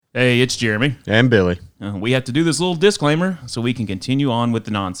Hey, it's Jeremy. And Billy. We have to do this little disclaimer so we can continue on with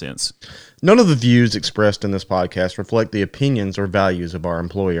the nonsense. None of the views expressed in this podcast reflect the opinions or values of our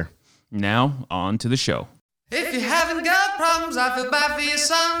employer. Now, on to the show. If you haven't got problems, I feel bad for your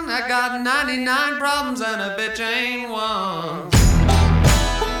son. I got 99 problems and a bitch ain't one.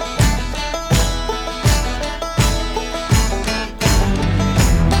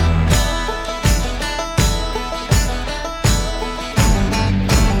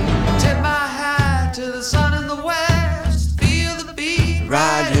 Tip my hat to the sun in the west. Feel the beat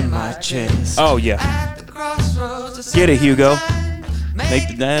right in my chest. Oh, yeah. At the crossroads, Get it, Hugo. Make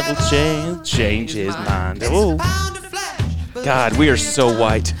the devil change his mind. Oh, God, we are so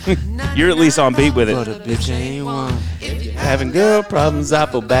white. You're at least on beat with it. But a bitch ain't one. Having girl problems, I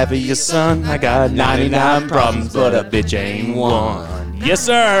feel bad for your son. I got 99 problems, but a bitch ain't one. Yes,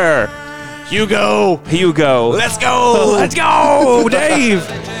 sir. Hugo. Let's go. Let's go, Dave.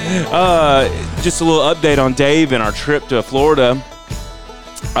 Just a little update on Dave and our trip to Florida.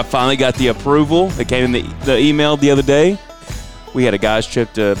 I finally got the approval. It came in the email the other day. We had a guys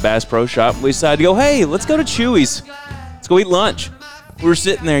trip to Bass Pro Shop. We decided to go, hey, let's go to Chewy's. Let's go eat lunch. We were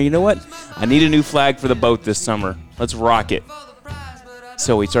sitting there. You know what? I need a new flag for the boat this summer. Let's rock it.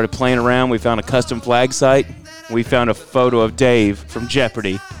 So we started playing around. We found a custom flag site. We found a photo of Dave from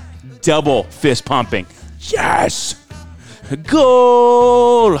Jeopardy. Double fist pumping. Yes!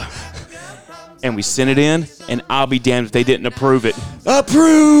 Goal! And we sent it in, and I'll be damned if they didn't approve it.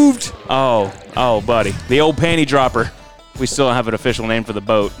 Approved. Oh, buddy. The old panty dropper. We still don't have an official name for the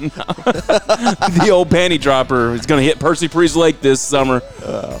boat. The old panty dropper is going to hit Percy Priest Lake this summer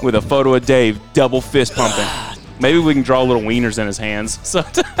with a photo of Dave double fist pumping. Maybe we can draw little wieners in his hands. So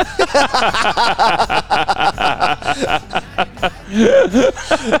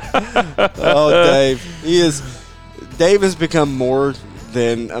Oh, Dave. Dave has become more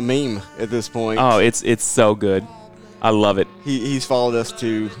than a meme at this point. oh, it's so good. I love it. He's followed us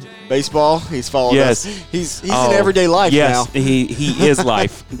to baseball. He's followed Yes. us. He's in everyday life yes, now. he is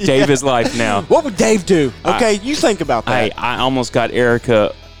life. Dave is life now. What would Dave do? Okay, you think about that. Hey, I almost got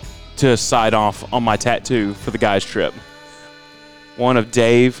Erica to sign off on my tattoo for the guys' trip. One of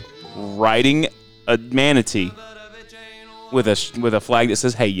Dave riding a manatee with a flag that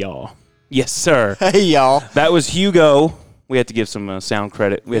says, hey, y'all. Yes, sir. Hey, y'all. That was Hugo. We have to give some sound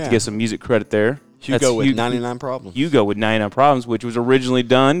credit. We have to give some music credit there. Hugo with 99 problems. Hugo with 99 problems, which was originally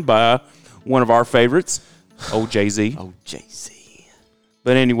done by one of our favorites, old Jay-Z. Oh, Jay-Z.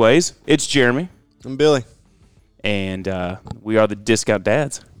 But anyways, it's Jeremy, I'm Billy. and we are the Discount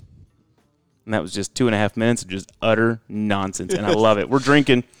Dads. And that was just 2.5 minutes of just utter nonsense, and I love it. We're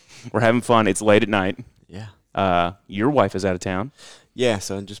drinking. We're having fun. It's late at night. Yeah. Your wife is out of town. Yeah,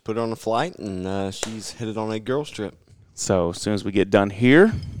 so I just put her on a flight, and she's headed on a girls' trip. So as soon as we get done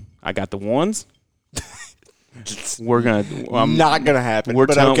here, I got the ones. We're going to... Not going to happen, We're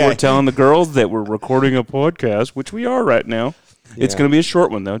but okay. We're telling the girls that we're recording a podcast, which we are right now. It's Yeah. going to be a short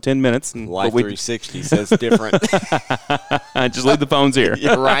one, though, 10 minutes. And, Life 360 says different. just leave the phones here.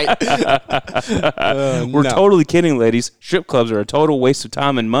 You're right. We're totally kidding, ladies. Strip clubs are a total waste of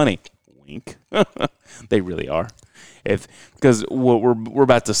time and money. Wink. They really are. Because we're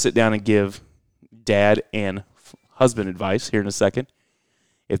about to sit down and give dad and husband advice here in a second.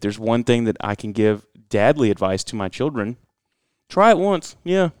 If there's one thing that I can give dadly advice to my children, try it once.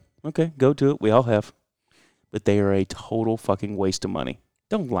 Yeah, okay, go to it. We all have. But they are a total fucking waste of money.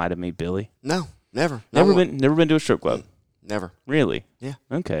 Don't lie to me, Billy. No, never. Never been to a strip club. Never. Really? Yeah.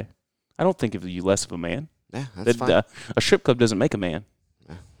 Okay. I don't think of you less of a man. Yeah, that's fine. A strip club doesn't make a man.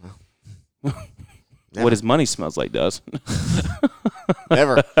 Never. What his money smells like does.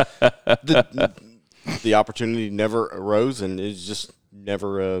 Never. The opportunity never arose, and it's just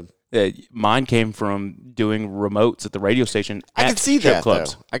never. Mine came from doing remotes at the radio station. I at could see strip that,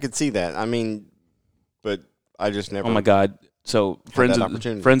 clubs. though. I could see that. I mean, but I just never. Oh my God! So friends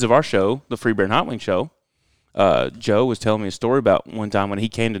of our show, the Free Bear and Hot Wing Show, Joe was telling me a story about one time when he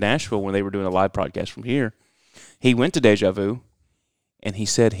came to Nashville when they were doing a live podcast from here. He went to Deja Vu, and he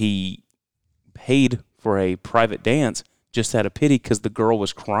said he paid for a private dance just out of pity because the girl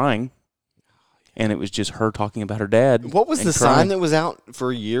was crying, and it was just her talking about her dad. What was the crying. sign that was out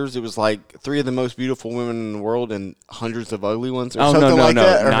for years? It was like 3 of the most beautiful women in the world and hundreds of ugly ones, or something like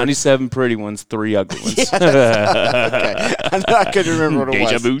that? Or? 97 pretty ones, 3 ugly ones. Okay. I couldn't remember what it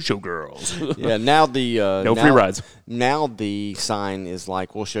was. Deja Vu showgirls. Yeah, now the No free rides. Now the sign is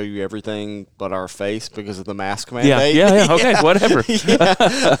like, we'll show you everything but our face because of the mask mandate. Yeah, okay, whatever.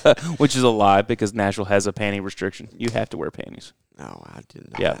 Yeah. Which is a lie because Nashville has a panty restriction. You have to wear panties. No, I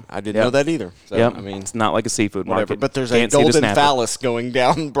didn't know Yeah. that. I didn't know that either. So, Yep. I mean, it's not like a seafood whatever. market. But there's Can't a see the golden snapper. phallus going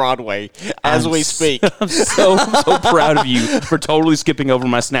down Broadway as we speak. I'm so proud of you for totally skipping over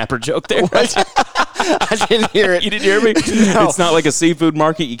my snapper joke there. I didn't hear it. You didn't hear me? No. It's not like a seafood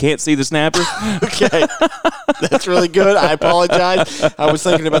market. You can't see the snapper. Okay. That's really good. I apologize. I was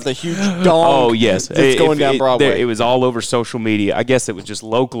thinking about the huge dong. Oh, yes. That's going down Broadway. It was all over social media. I guess it was just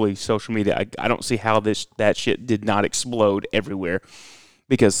locally social media. I don't see how that shit did not explode everywhere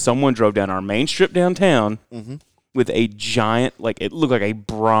because someone drove down our main strip downtown with a giant, like it looked like a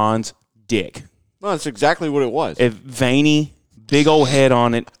bronze dick. Well, that's exactly what it was. Veiny, big old head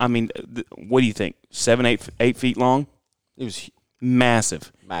on it. I mean, what do you think? 7, 8 feet long? It was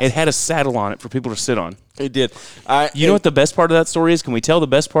Massive. It had a saddle on it for people to sit on. It did. You know what the best part of that story is? Can we tell the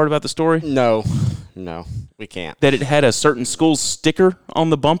best part about the story? No, we can't. That it had a certain school sticker on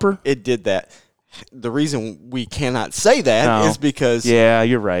the bumper? It did that. The reason we cannot say that is because yeah,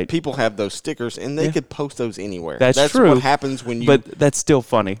 you're right. people have those stickers and they could post those anywhere. That's true. What happens when you. But that's still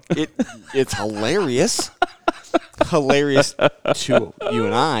funny. It's hilarious, hilarious to you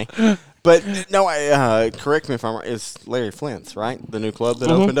and I. But no, correct me if I'm wrong. It's Larry Flint's, right? The new club that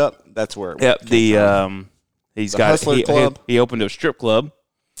opened up. That's where. Yep. He's got Hustler Club. He opened a strip club,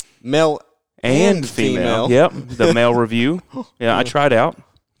 male and female. Yep. The male review. Yeah, I tried out.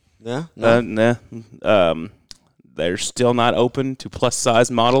 Yeah. No. They're still not open to plus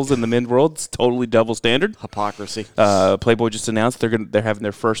size models in the men's world. It's totally double standard. Hypocrisy. Playboy just announced they're having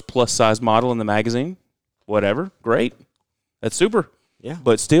their first plus size model in the magazine. Whatever. Great. That's super. Yeah.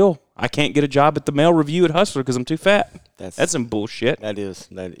 But still, I can't get a job at the male review at Hustler because I'm too fat. That's some bullshit. That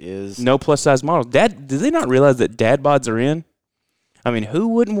is. No plus size models. Do they not realize that dad bods are in? I mean, who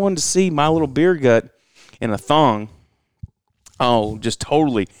wouldn't want to see my little beer gut in a thong? Oh, just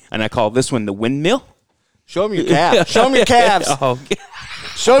totally. And I call this one the windmill. Show them your calves. Show them your calves. Oh,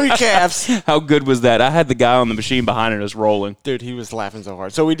 Show them your calves. how good was that? I had the guy on the machine behind us rolling. Dude, he was laughing so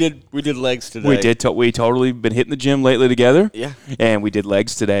hard. So we did legs today. We did. We totally been hitting the gym lately together. Yeah. And we did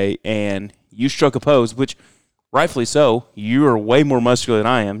legs today. And you struck a pose, which rightfully so. You are way more muscular than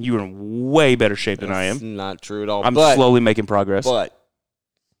I am. You are in way better shape than I am. Not true at all. I'm slowly making progress. But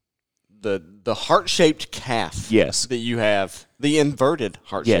the heart-shaped calf Yes. that you have, the inverted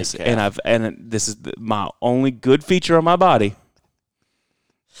heart-shaped calf. And this is my only good feature on my body,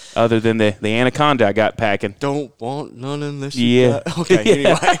 other than the anaconda I got packing. Don't want none unless Yeah. got. Okay,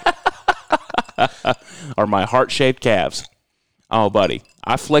 anyway. Are my heart-shaped calves. Oh, buddy.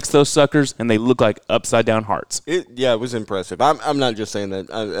 I flex those suckers, and they look like upside-down hearts. It was impressive. I'm not just saying that.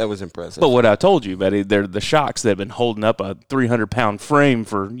 That was impressive. But what I told you, buddy, they're the shocks that have been holding up a 300-pound frame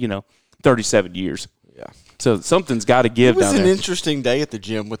for, 37 years. Yeah. So something's got to give down there. It was an interesting day at the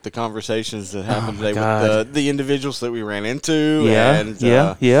gym with the conversations that happened today with the individuals that we ran into.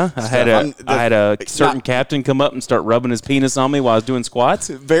 Yeah. I had a certain captain come up and start rubbing his penis on me while I was doing squats.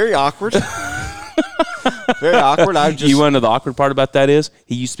 Very awkward. Very awkward. You want to know the awkward part about that is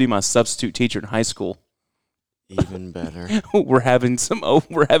he used to be my substitute teacher in high school. Even better. We're having some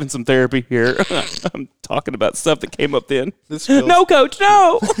therapy here. I'm talking about stuff that came up then. No, coach,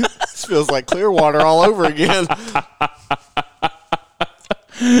 no. This feels like Clearwater all over again.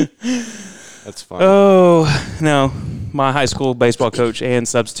 That's fine. Oh, no. My high school baseball coach and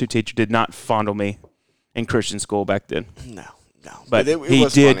substitute teacher did not fondle me in Christian school back then. No. But he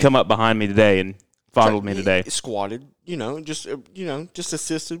did come up behind me today and fondled me today. Squatted, just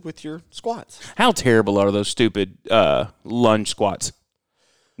assisted with your squats. How terrible are those stupid lunge squats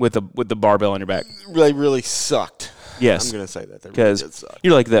with the barbell on your back? They really sucked. Yes. I'm going to say that. Because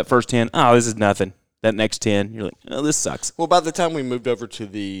you're like that first 10, oh, this is nothing. That next 10, you're like, oh, this sucks. Well, by the time we moved over to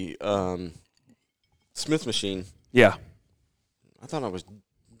the Smith machine, yeah, I thought I was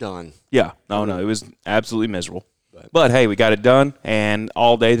done. Yeah. No, it was absolutely miserable. But hey, we got it done, and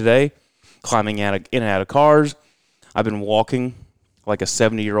all day today, climbing in and out of cars. I've been walking like a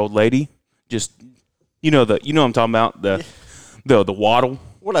 70-year-old lady. Just what I'm talking about, the waddle.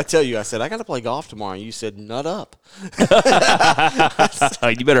 What I tell you? I said I got to play golf tomorrow. You said nut up.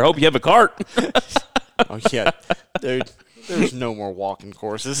 You better hope you have a cart. Oh yeah, dude. There's no more walking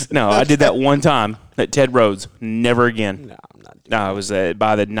courses. No, I did that one time at Ted Rhodes. Never again. No, I'm not doing that. I was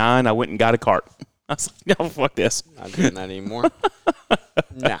by the 9. I went and got a cart. I was like, no, fuck this. Not doing that anymore.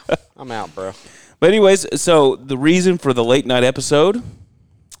 No, I'm out, bro. But anyways, so the reason for the late night episode,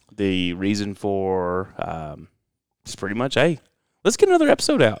 the reason for it's pretty much, hey, let's get another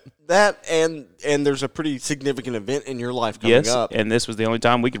episode out. That and there's a pretty significant event in your life coming Yes, up. and this was the only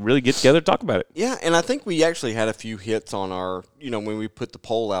time we could really get together to talk about it. Yeah, and I think we actually had a few hits on our, when we put the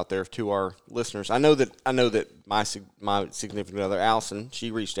poll out there to our listeners. I know that my significant other, Allison,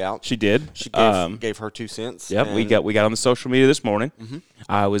 she reached out. She did. She gave her 2 cents. Yep, we got on the social media this morning.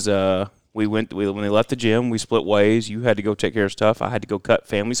 I was when they left the gym, we split ways. You had to go take care of stuff. I had to go cut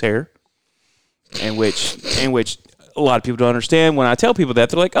family's hair, in which a lot of people don't understand. When I tell people that,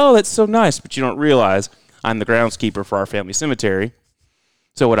 they're like, "Oh, that's so nice," but you don't realize I'm the groundskeeper for our family cemetery.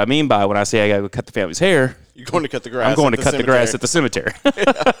 So what I mean by when I say I got to go cut the family's hair, you're going to cut the grass. I'm going to cut the grass at the cemetery,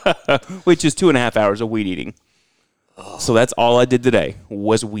 which is 2.5 hours of weed eating. So that's all I did today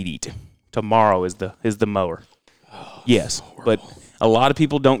was weed eat. Tomorrow is the mower. Yes, but a lot of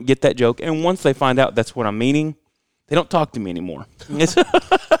people don't get that joke, and once they find out that's what I'm meaning, they don't talk to me anymore.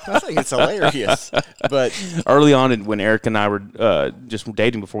 I think it's hilarious. But early on, when Eric and I were just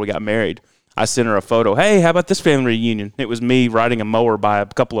dating before we got married, I sent her a photo. Hey, how about this family reunion? It was me riding a mower by a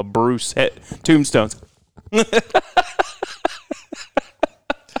couple of Bruce tombstones.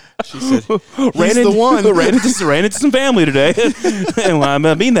 She said, ran into some family today. And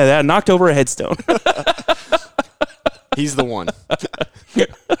I mean that I knocked over a headstone. He's the one.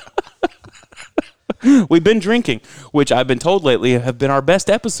 We've been drinking, which I've been told lately have been our best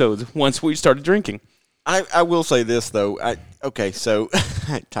episodes once we started drinking. I will say this, though. So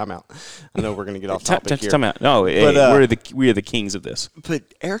time out. I know we're going to get off topic here. Time out. No, but, we are the kings of this. But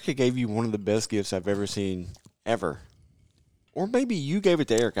Erica gave you one of the best gifts I've ever seen, ever. Or maybe you gave it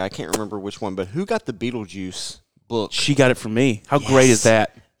to Erica. I can't remember which one. But who got the Beetlejuice book? She got it from me. How great is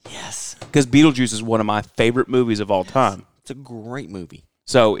that? Yes. Because Beetlejuice is one of my favorite movies of all time. It's a great movie.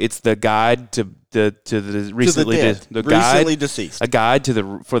 So it's the guide to the recently deceased. A guide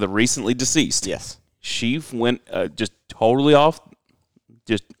for the recently deceased. Yes. She went just totally off,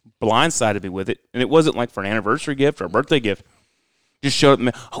 just blindsided me with it, and it wasn't like for an anniversary gift or a birthday gift. Just showed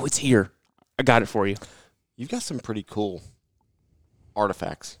me, oh, it's here. I got it for you. You've got some pretty cool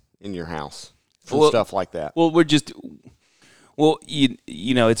artifacts in your house from stuff like that. Well,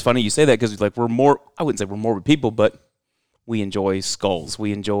 you know, it's funny you say that because like I wouldn't say we're morbid people, but we enjoy skulls.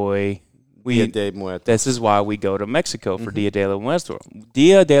 We enjoy. Dia de Muertos. This is why we go to Mexico for Dia de los Muertos.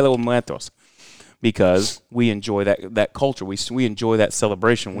 Dia de los Muertos. Because we enjoy that culture. We enjoy that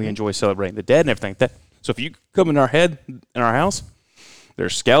celebration. We enjoy celebrating the dead and everything like that. So if you come in our house,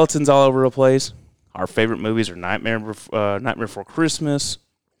 there's skeletons all over the place. Our favorite movies are Nightmare Before Christmas,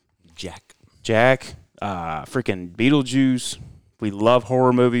 Jack, freaking Beetlejuice. We love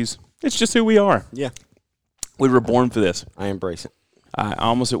horror movies. It's just who we are. Yeah. We were born for this. I embrace it. I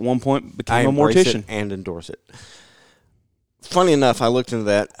almost at one point became a mortician. It and endorse it. Funny enough, I looked into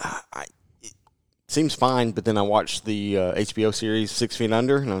that. It seems fine, but then I watched the HBO series 6 Feet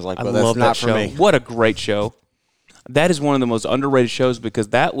Under, and I was like, well, that's not for me. What a great show. That is one of the most underrated shows because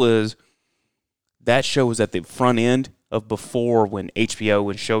that show was at the front end of before when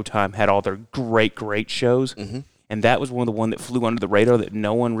HBO and Showtime had all their great, great shows. Mm-hmm. And that was one that flew under the radar that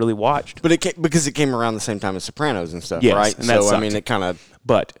no one really watched. But because it came around the same time as Sopranos and stuff, yes, right? And so, I mean, it kind of...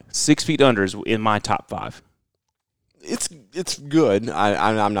 But 6 Feet Under is in my top 5. It's good.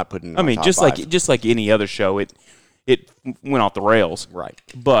 I'm not putting it in my top just 5. just like any other show, it went off the rails. Right.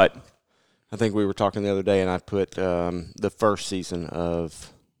 But... I think we were talking the other day, and I put the first season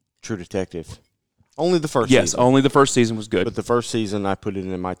of True Detective. Only the first season. Yes, only the first season was good. But the first season, I put it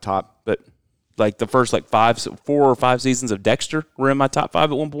in my top... But... Like the first 4 or 5 seasons of Dexter were in my top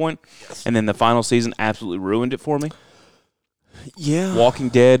 5 at one point, yes. And then the final season absolutely ruined it for me. Yeah, Walking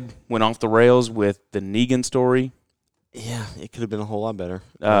Dead went off the rails with the Negan story. Yeah, it could have been a whole lot better.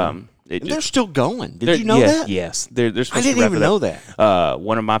 They're still going. Did you know that? Yes, they're supposed I didn't even know that.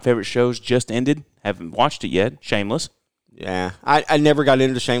 One of my favorite shows just ended. Haven't watched it yet. Shameless. Yeah, I never got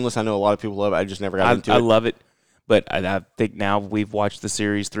into Shameless. I know a lot of people love it. I just never got into it. I love it. But I think now we've watched the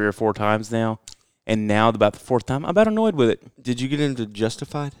series 3 or 4 times now, and now about the 4th time, I'm about annoyed with it. Did you get into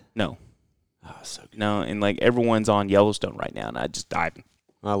Justified? No. Oh, so good. No, and like everyone's on Yellowstone right now, and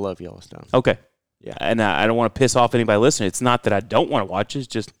I love Yellowstone. Okay. Yeah. And I don't want to piss off anybody listening. It's not that I don't want to watch it. It's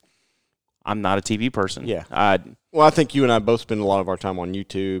just I'm not a TV person. Yeah. Well, I think you and I both spend a lot of our time on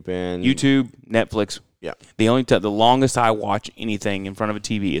YouTube and... YouTube, Netflix. Yeah. The longest I watch anything in front of a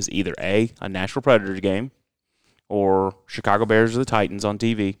TV is either A Nashville Predators game, or Chicago Bears or the Titans on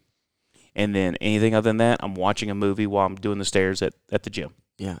TV. And then anything other than that, I'm watching a movie while I'm doing the stairs at the gym.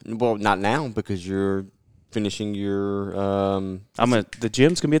 Yeah. Well, not now because you're finishing your... The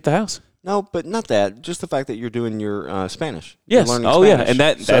gym's going to be at the house. No, but not that. Just the fact that you're doing your Spanish. Yes. You're learning Oh, yeah. Spanish. And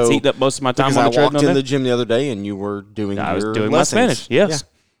that's So- eating up most of my time because on the I treadmill. walked in now. the gym the other day and you were doing I was your doing lessons. my Spanish. Yes.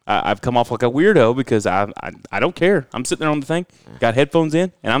 I've come off like a weirdo because I don't care. I'm sitting there on the thing, got headphones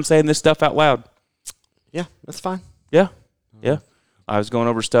in, and I'm saying this stuff out loud. Yeah, that's fine. Yeah. Yeah. I was going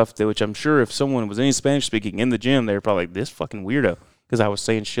over stuff that, which I'm sure if someone was any Spanish speaking in the gym, they were probably like, this fucking weirdo. Because I was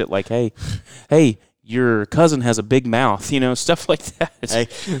saying shit like, hey, your cousin has a big mouth, stuff like that. Hey,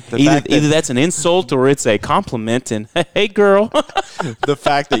 Either that's an insult or it's a compliment. And hey, girl. the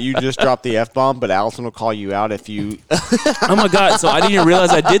fact that you just dropped the F-bomb, but Allison will call you out if you... Oh, my God. So I didn't even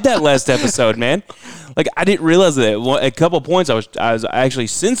realize I did that last episode, man. Like, I didn't realize that. A couple of points, I was actually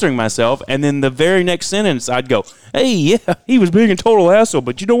censoring myself. And then the very next sentence, I'd go, hey, yeah, he was being a total asshole.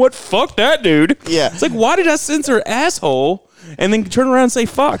 But you know what? Fuck that dude. Yeah. It's like, why did I censor asshole and then turn around and say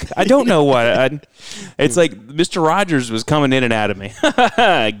fuck? I don't know why. It's like Mr. Rogers was coming in and out of me.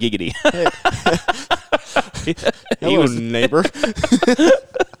 Giggity. He was neighbor.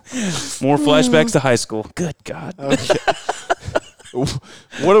 More flashbacks to high school. Good God. Okay.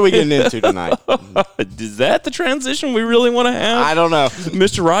 What are we getting into tonight? Is that the transition we really want to have? I don't know.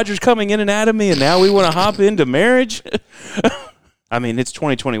 Mr. Rogers coming in and out of me, and now we want to hop into marriage? I mean, it's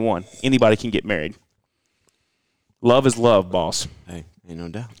 2021. Anybody can get married. Love is love, boss. Hey, ain't no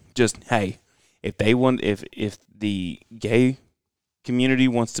doubt. Just, hey, if the gay community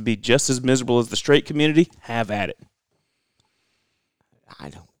wants to be just as miserable as the straight community, have at it. I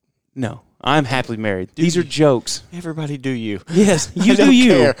don't. No, I'm happily married. These are jokes. Everybody do you. Yes, you I do don't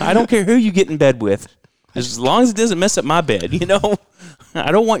you. care. I don't care who you get in bed with. As long as it doesn't mess up my bed,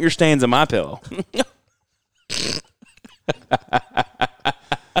 I don't want your stains on my pillow.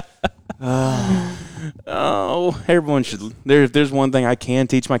 Oh, everyone should. If there's one thing I can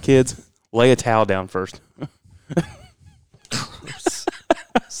teach my kids, lay a towel down first.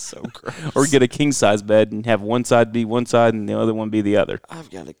 So gross. Or get a king size bed and have one side be one side and the other one be the other. I've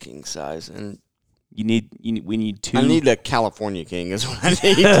got a king size, and We need two. I need a California king is what I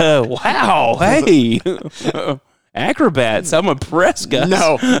need. Wow, hey, acrobats! I'm a Prescott.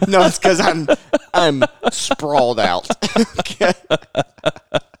 No, it's because I'm sprawled out.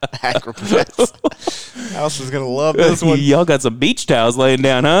 Acrobats. Allison's gonna love this one. Y'all got some beach towels laying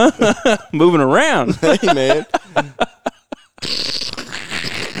down, huh? Moving around. Hey, man.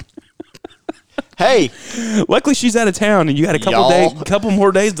 Hey, Luckily, she's out of town, and you got a couple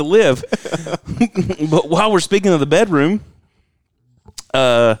more days to live. But while we're speaking of the bedroom,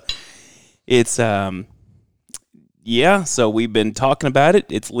 it's So we've been talking about it.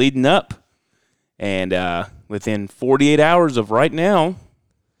 It's leading up, and within 48 hours of right now,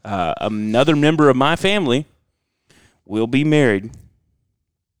 another member of my family will be married.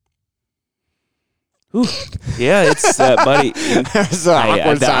 Whew. Yeah, it's buddy. there's an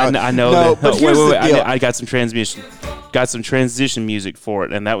awkward silence. I know. No, that, but here's the deal. I got some transition music for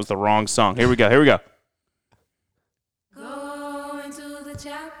it, and that was the wrong song. Here we go. Going to the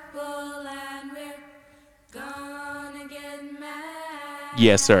chapel and we're gonna get married.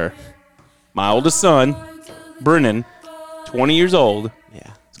 Yes, sir. My oldest son, Brennan, 20 years old,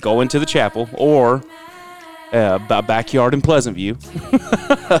 Yeah. is going to the chapel or a backyard in Pleasant View.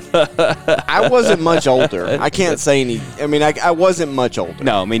 I wasn't much older. I can't say any. I mean, I wasn't much older.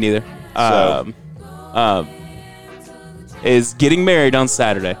 No, me neither. So- Is getting married on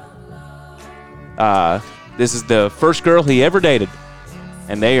Saturday. This is the first girl he ever dated,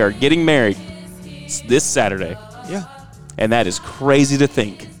 and they are getting married this Saturday. Yeah. And that is crazy to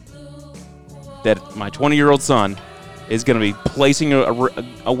think that my 20-year-old son is going to be placing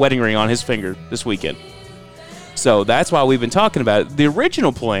a wedding ring on his finger this weekend. So that's why we've been talking about it. The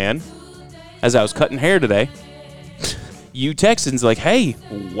original plan, as I was cutting hair today, you texted and was like, hey,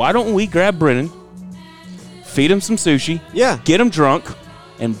 why don't we grab Brennan, feed him some sushi, Yeah. get him drunk,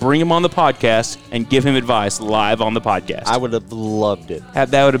 and bring him on the podcast and give him advice live on the podcast. I would have loved it.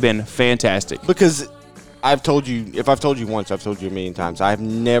 That would have been fantastic. Because I've told you, if I've told you once, I've told you a million times. I've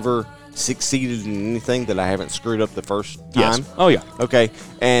never succeeded in anything that I haven't screwed up the first time. Yes. Oh, yeah. Okay.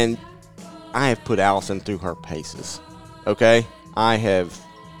 And I have put Allison through her paces. Okay. I've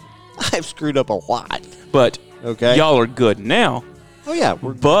screwed up a lot. But Okay. y'all are good now. Oh yeah.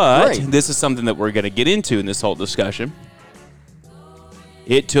 We're But great. this is something that we're going to get into in this whole discussion.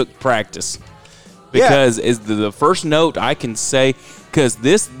 It took practice. Yeah. Because is the first note I can say, because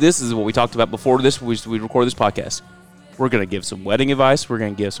this is what we talked about before we record this podcast. We're going to give some wedding advice. We're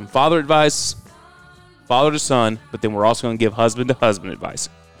going to give some father advice, father to son, but then we're also going to give husband to husband advice.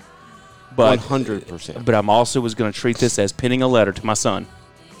 But 100%. But I'm also was going to treat this as penning a letter to my son.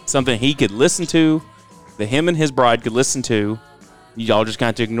 Something he could listen to, that him and his bride could listen to, Y'all just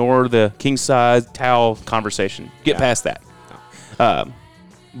got to ignore the king size towel conversation. Get past that.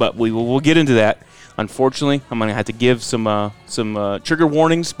 But we'll get into that. Unfortunately, I'm going to have to give some trigger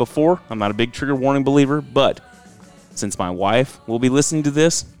warnings before. I'm not a big trigger warning believer, but since my wife will be listening to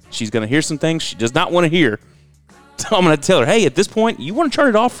this, she's going to hear some things she does not want to hear. So I'm going to tell her, hey, at this point, you want to turn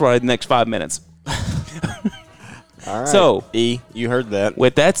it off for the next 5 minutes. All right. So, you heard that.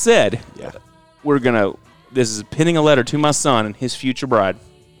 with that said, Yeah. this is penning a letter to my son and his future bride.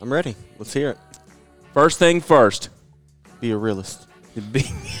 I'm ready. Let's hear it. First thing first. Be a realist.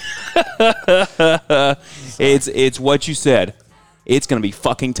 It's what you said. It's going to be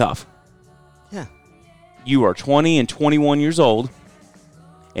fucking tough. Yeah. You are 20 and 21 years old,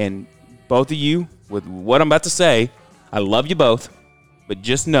 and both of you, with what I'm about to say, I love you both, but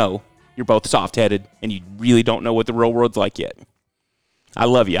just know you're both soft-headed, and you really don't know what the real world's like yet. I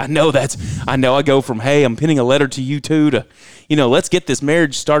love you. I know I go from, hey, I'm penning a letter to you two to, let's get this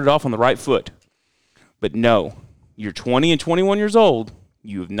marriage started off on the right foot. But no, you're 20 and 21 years old.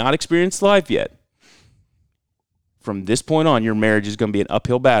 You have not experienced life yet. From this point on, your marriage is going to be an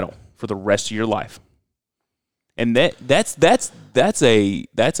uphill battle for the rest of your life. And that's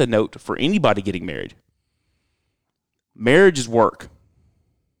a note for anybody getting married. Marriage is work.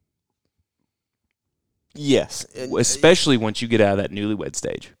 Yes. Especially once you get out of that newlywed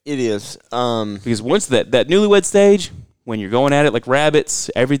stage. It is. Because once that newlywed stage, when you're going at it like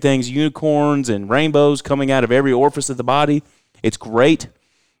rabbits, everything's unicorns and rainbows coming out of every orifice of the body, it's great.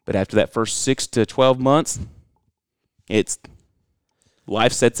 But after that first 6 to 12 months,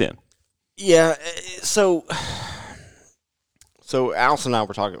 life sets in. Yeah. So Allison and I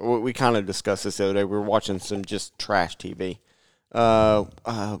were talking. We kind of discussed this the other day. We were watching some just trash TV.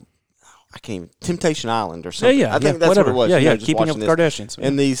 I can't even, Temptation Island or something. Yeah, I think that's whatever. what it was. Yeah, just Keeping Up with watching Kardashians.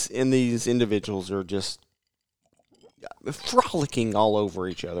 And these individuals are just frolicking all over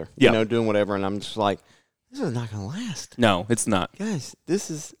each other. Yeah. Doing whatever. And I'm just like, this is not going to last. No, it's not. Guys,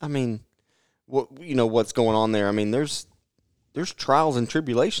 this is, what's going on there. I mean, there's trials and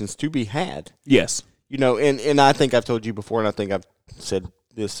tribulations to be had. Yes. And I think I've told you before, and I think I've said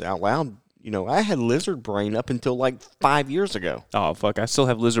this out loud. I had lizard brain up until like 5 years ago. Oh, fuck. I still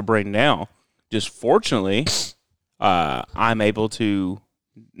have lizard brain now. Just fortunately, I'm able to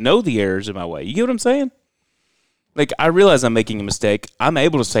know the errors in my way. You get what I'm saying? Like, I realize I'm making a mistake. I'm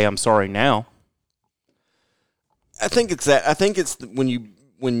able to say I'm sorry now. I think it's that. I think it's when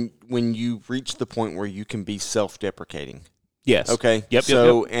you reach the point where you can be self-deprecating. Yes. Okay. Yep.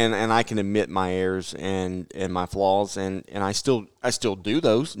 So yep. and I can admit my errors and my flaws and I still do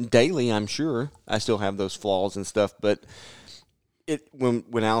those daily. I'm sure I still have those flaws and stuff. But when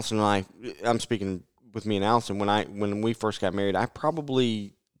Allison and I'm speaking with me and Allison, when we first got married, I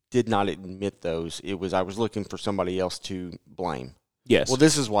probably did not admit those. I was looking for somebody else to blame. Yes. Well,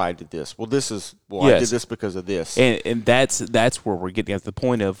 this is why I did this. Well, Yes. I did this because of this. And that's where we're getting at the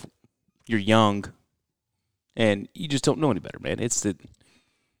point of you're young. And you just don't know any better, man.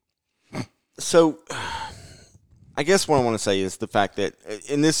 So, I guess what I want to say is the fact that,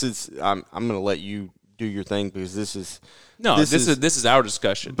 and this is, I'm going to let you do your thing because this is our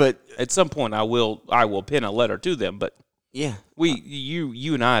discussion. But at some point, I will pen a letter to them. But yeah,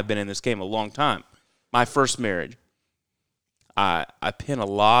 you and I have been in this game a long time. My first marriage, I pin a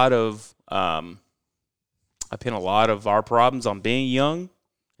lot of our problems on being young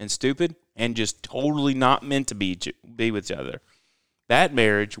and stupid. And just totally not meant to be with each other. That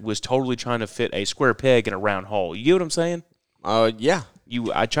marriage was totally trying to fit a square peg in a round hole. You get what I'm saying? Yeah.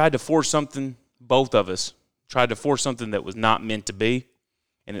 I tried to force something, both of us tried to force something that was not meant to be,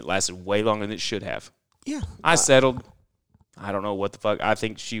 and it lasted way longer than it should have. Yeah. I settled. I don't know what the fuck. I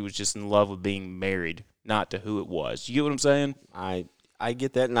think she was just in love with being married, not to who it was. You get what I'm saying? I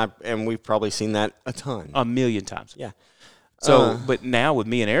get that, and we've probably seen that a ton. A million times. Yeah. So, but now with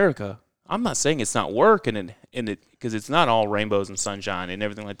me and Erica, I'm not saying it's not work, and because it's not all rainbows and sunshine and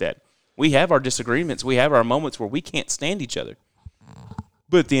everything like that. We have our disagreements. We have our moments where we can't stand each other.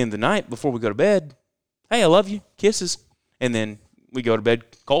 But at the end of the night, before we go to bed, hey, I love you, kisses, and then we go to bed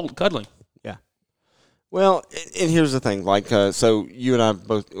cold, cuddling. Yeah. Well, and here's the thing. Like, so you and I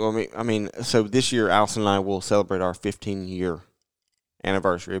both. So this year, Allison and I will celebrate our 15-year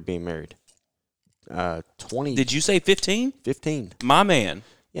anniversary of being married. 20. Did you say 15? 15. My man.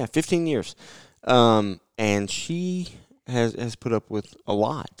 Yeah, 15 years. And she has put up with a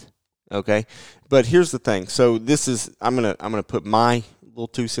lot. Okay? But here's the thing. So this is I'm gonna put my little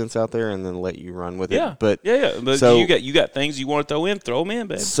 2 cents out there and then let you run with it. But But so, you got things you want to throw them in,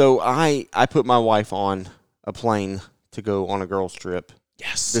 babe. So I put my wife on a plane to go on a girls trip.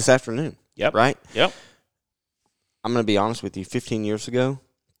 Yes. This afternoon. Yep. Right? Yep. I'm going to be honest with you. 15 years ago,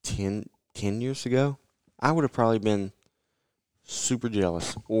 10 years ago, I would have probably been super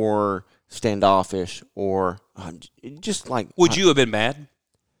jealous or standoffish or just like. Would you have been mad?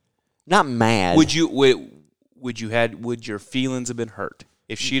 Not mad. Would your feelings have been hurt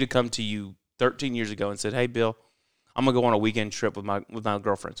if she'd have come to you 13 years ago and said, "Hey, Bill, I'm gonna go on a weekend trip with my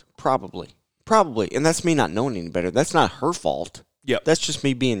girlfriends"? Probably, and that's me not knowing any better. That's not her fault. Yep. That's just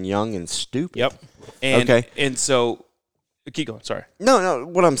me being young and stupid. Yep. And, Okay. And so, keep going. Sorry. No.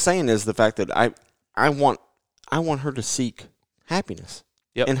 What I'm saying is the fact that I want her to seek happiness.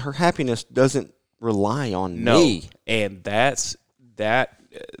 Yep. And her happiness doesn't rely on No. me. And that's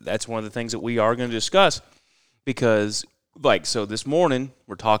one of the things that we are going to discuss because, like, so this morning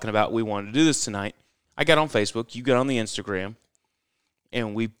we're talking about we wanted to do this tonight. I got on Facebook, you got on the Instagram,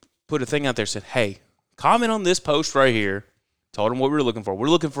 and we put a thing out there that said, "Hey, comment on this post right here." Told them what we were looking for. We're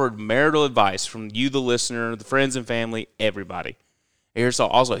looking for marital advice from you, the listener, the friends and family, everybody. Here's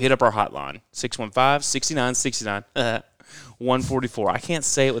also hit up our hotline, 615-6969-144. I can't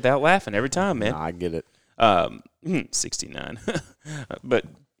say it without laughing every time, man. I get it. 69. But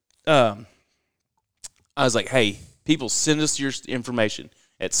I was like, hey, people, send us your information.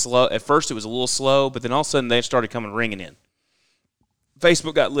 At first, it was a little slow, but then all of a sudden, they started coming ringing in.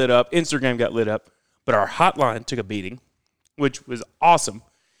 Facebook got lit up. Instagram got lit up. But our hotline took a beating, which was awesome.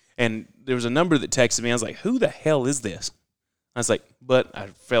 And there was a number that texted me. I was like, who the hell is this? I was like, but I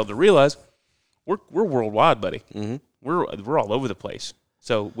failed to realize we're worldwide, buddy. Mm-hmm. We're all over the place.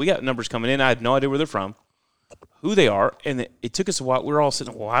 So we got numbers coming in. I had no idea where they're from, who they are, and it took us a while. We were all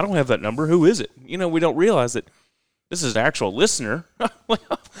sitting, well, I don't have that number. Who is it? You know, we don't realize that this is an actual listener.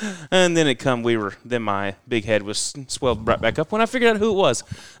 And then then my big head was swelled right back up when I figured out who it was.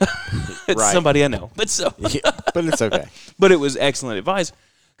 It's Right. somebody I know. But But it's okay. but it was excellent advice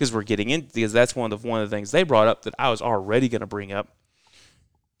because we're getting in, because that's one of the things they brought up that I was already going to bring up.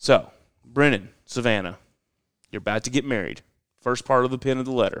 So, Brennan, Savannah, you're about to get married. First part of the pin of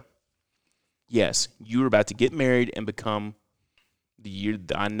the letter. Yes, you're about to get married and become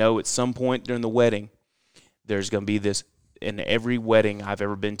I know at some point during the wedding, there's going to be this, and every wedding I've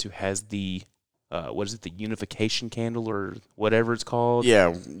ever been to has the, the unification candle or whatever it's called?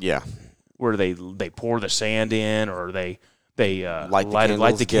 Yeah. Where they pour the sand in, or they light the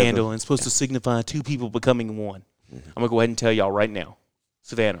candles candle, and it's supposed to signify two people becoming one. Mm-hmm. I'm going to go ahead and tell y'all right now,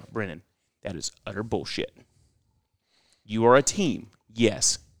 Savannah, Brennan, that is utter bullshit. You are a team.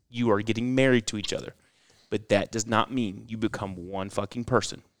 Yes, you are getting married to each other, but that does not mean you become one fucking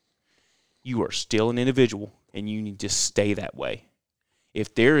person. You are still an individual, and you need to stay that way.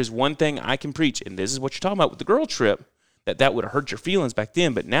 If there is one thing I can preach, and this is what you're talking about with the girl trip, that would have hurt your feelings back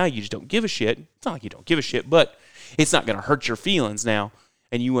then, but now you just don't give a shit. It's not like you don't give a shit, but it's not going to hurt your feelings now,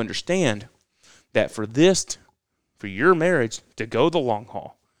 and you understand that for your marriage to go the long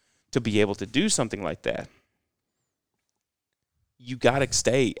haul, to be able to do something like that, you got to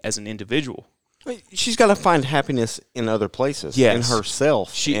stay as an individual. She's got to find happiness in other places. Yes. In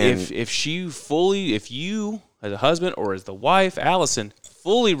herself. If you as a husband or as the wife, Allison,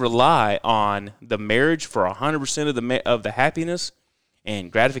 fully rely on the marriage for 100% of the happiness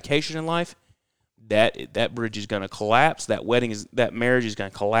and gratification in life, that bridge is going to collapse. That marriage is going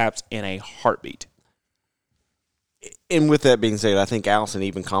to collapse in a heartbeat. And with that being said, I think Allison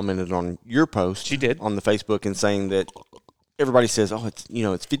even commented on your post. She did. On the Facebook, and saying that everybody says, oh, it's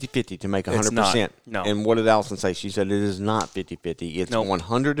 50-50 to make 100%. It's not. No. And what did Allison say? She said it is not 50-50. It's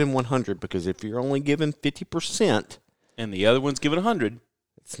 100 and 100, because if you're only given 50% and the other one's given 100,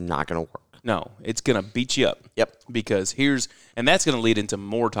 it's not going to work. No, it's going to beat you up. Yep. Because and that's going to lead into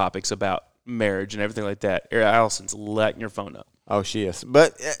more topics about marriage and everything like that. Allison's lighting your phone up. Oh, she is.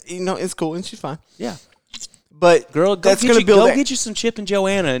 But, it's cool, and she's fine. Yeah. But girl, that's going to build. Go get you some Chip and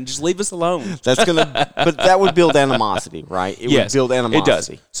Joanna and just leave us alone. That's going to, but that would build animosity, right? It would build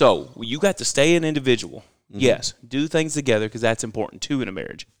animosity. It does. So you got to stay an individual. Mm-hmm. Yes, do things together, because that's important too in a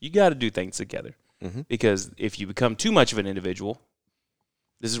marriage. You got to do things together, because if you become too much of an individual,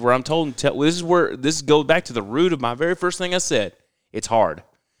 this is where I'm told. This goes back to the root of my very first thing I said. It's hard.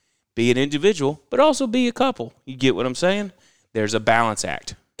 Be an individual, but also be a couple. You get what I'm saying? There's a balance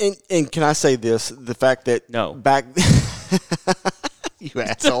act. And can I say this? The fact that back you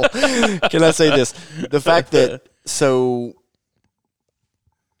asshole. Can I say this? The fact that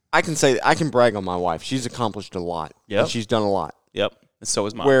I can brag on my wife. She's accomplished a lot. Yep. She's done a lot. Yep. And so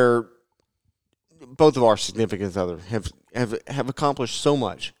is mine. Where both of our significant others have accomplished so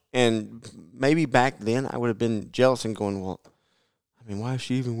much. And maybe back then I would have been jealous and going, well, I mean, why is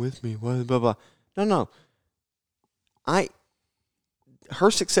she even with me? Blah, blah, blah. No.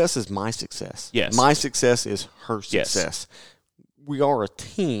 her success is my success. Yes. My success is her Yes. success. We are a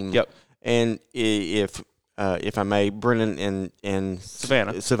team. Yep. And if I may, Brennan and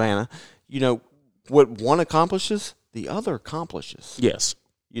Savannah. you know, what one accomplishes, the other accomplishes. Yes.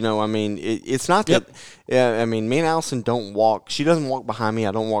 You know, I mean, it's not that. I mean, me and Allison don't walk. She doesn't walk behind me.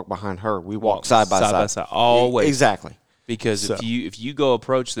 I don't walk behind her. We walk side by side. Always. Exactly. Because So- if you go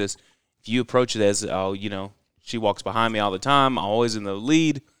approach this, if you approach it as, oh, you know, she walks behind me all the time, I'm always in the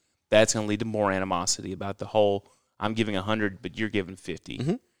lead, that's going to lead to more animosity about the whole, I'm giving 100, but you're giving 50.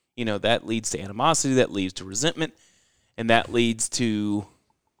 Mm-hmm. You know, that leads to animosity, that leads to resentment, and that leads to,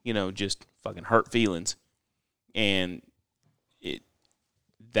 you know, just fucking hurt feelings. And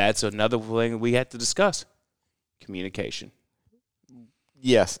that's another thing we have to discuss. Communication.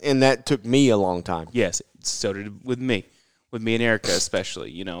 Yes, and that took me a long time. Yes, so did with me and Erica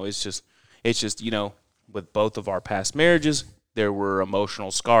especially. You know, it's just you know, with both of our past marriages, there were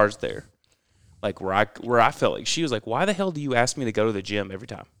emotional scars there. Like where I felt like she was like, "Why the hell do you ask me to go to the gym every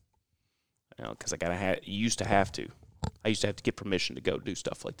time?" You know, because used to have to. I used to have to get permission to go do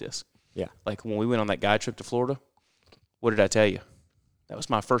stuff like this. Yeah. Like when we went on that guy trip to Florida, what did I tell you? That was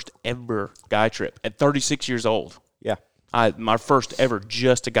my first ever guy trip at 36 years old. Yeah. My first ever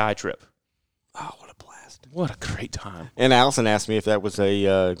just a guy trip. Oh, what a blast! What a great time. And Allison asked me if that was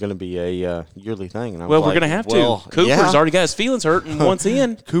going to be a yearly thing. And I was Well, like, we're going to have well, to. Cooper's yeah. already got his feelings hurt, and once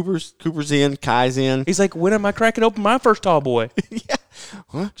in, Cooper's in. Kai's in. he's like, when am I cracking open my first tall boy? Yeah.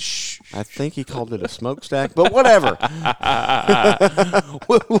 What? I think he called it a smokestack, but whatever.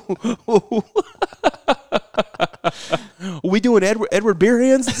 we doing Edward Beer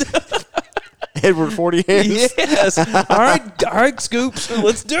Hands? Edward 40 hands. Yes. All right, Scoops.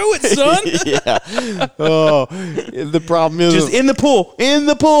 Let's do it, son. Yeah. Oh, the problem is Just in the pool.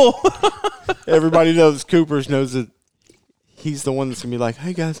 everybody knows Cooper's knows that he's the one that's gonna be like,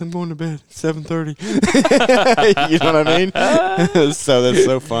 "Hey guys, I'm going to bed. 7:30." You know what I mean? So that's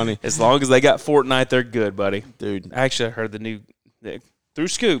so funny, As long as they got Fortnite, they're good, buddy. dude. Actually, I heard through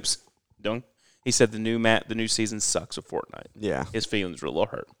Scoops. He said the new season sucks with Fortnite. Yeah. His feelings were a little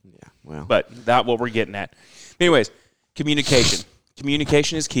hurt. Yeah. Well. But that's what we're getting at. Anyways, communication.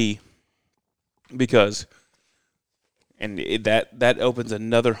 Communication is key because, and that opens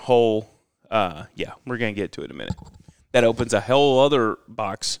another whole, we're going to get to it in a minute. That opens a whole other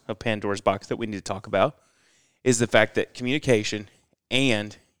box, a Pandora's box that we need to talk about, is the fact that communication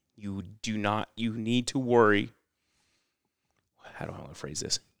and you need to worry. How do I want to phrase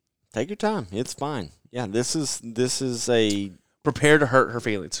this? Take your time. It's fine. Yeah. This is a Prepare to hurt her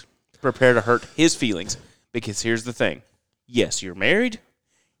feelings. Prepare to hurt his feelings. Because here's the thing. Yes, you're married.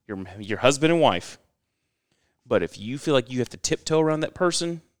 You're husband and wife. But if you feel like you have to tiptoe around that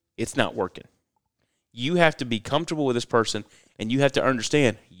person, it's not working. You have to be comfortable with this person, and you have to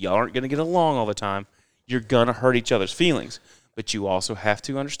understand y'all aren't going to get along all the time. You're going to hurt each other's feelings. But you also have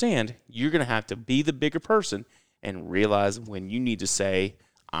to understand you're going to have to be the bigger person and realize when you need to say,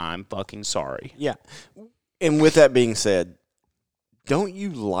 I'm fucking sorry. yeah. And with that being said, don't you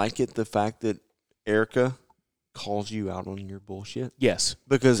like it the fact that Erica calls you out on your bullshit? Yes.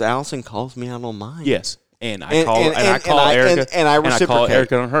 Because Allison calls me out on mine. Yes. And I And- call and- I and call I- Erica and I call reciprocate.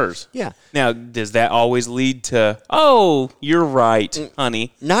 Erica on hers. Yeah. Now, does that always lead to, oh, you're right,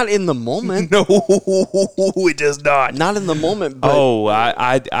 honey? Not in the moment. No, it does not. Not in the moment, but Oh,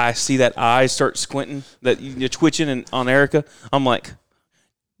 I see that eye start squinting, that you're twitching on Erica. I'm like,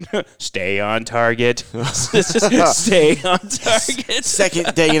 stay on target. Stay on target.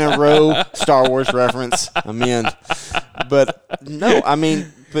 second day in a row, Star Wars reference. I'm in. But no, I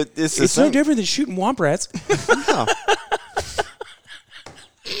mean, but it's the It's no same. different than shooting womp rats. No.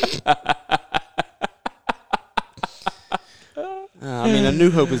 I mean, A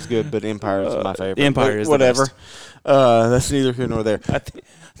New Hope is good, but Empire is my favorite. Empire But is the whatever. best. That's neither here nor there. I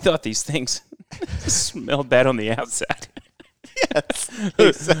thought these things smelled bad on the outside.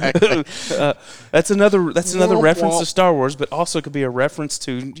 Exactly. That's another Womp reference womp. to Star Wars, but also could be a reference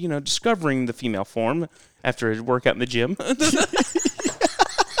to discovering the female form after a workout in the gym.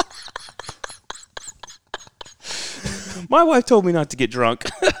 My wife told me not to get drunk.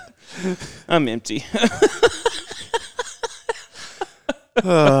 I'm empty.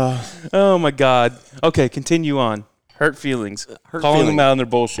 Oh my God. Okay, continue on. Hurt feelings. Calling them feelings. out on their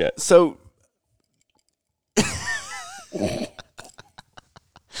bullshit. So I'm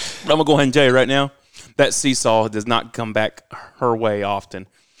gonna go ahead and tell you right now, that seesaw does not come back her way often.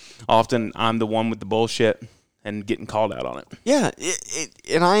 Often I'm the one with the bullshit and getting called out on it. yeah,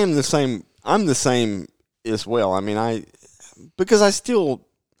 and I am the same. I'm the same as well. I mean, I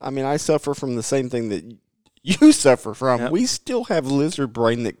suffer from the same thing that you suffer from, we still have lizard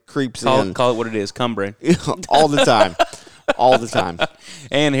brain that creeps in Call it what it is, cum brain. all the time. All the time.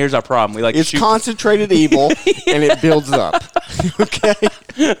 And here's our problem. We like It's to shoot. concentrated evil, and it builds up. Okay?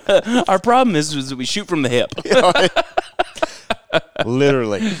 Our problem is that we shoot from the hip.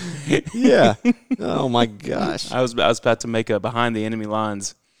 Literally. Yeah. Oh, my gosh. I was about to make a behind the enemy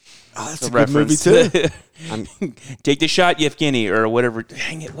lines That's a good movie, reference. too. Take the shot, Yevgeny, or whatever.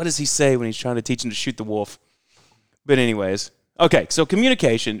 Dang it, what does he say when he's trying to teach him to shoot the wolf? But anyways, okay. So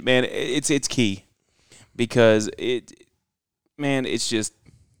communication, man, it's key because it's just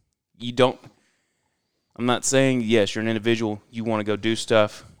you don't. I'm not saying yes, you're an individual. You want to go do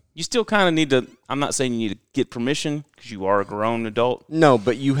stuff. You still kind of need to. I'm not saying you need to get permission because you are a grown adult. No,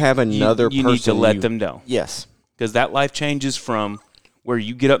 but you have another You person. need to let them know. Yes. Because that life changes from where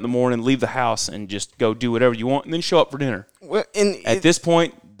you get up in the morning, leave the house, and just go do whatever you want, and then show up for dinner. Well, and At this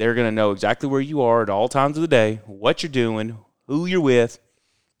point, they're going to know exactly where you are at all times of the day, what you're doing, who you're with.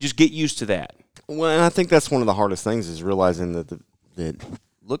 Just get used to that. Well, and I think that's one of the hardest things is realizing that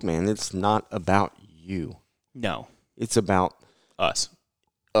look, man, it's not about you. No. It's about Us.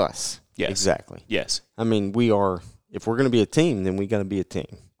 us. Yes. Exactly. Yes. I mean, if we're going to be a team, then we got to be a team.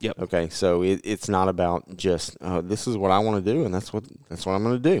 Yep. Okay. So it's not about just, this is what I want to do, and that's what I'm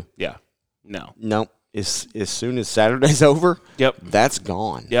going to do. Yeah. No. No. As soon as Saturday's over, Yep. that's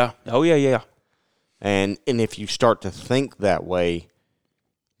gone. Yeah. Oh, yeah, yeah. And if you start to think that way,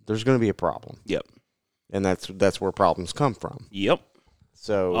 there's going to be a problem. Yep. And that's where problems come from. Yep.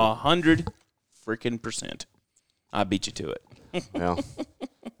 So 100% I beat you to it. well,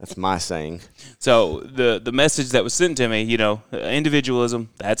 that's my saying. So the message that was sent to me, individualism,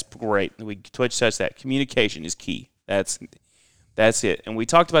 that's great. We touch that. Communication is key. That's it. And we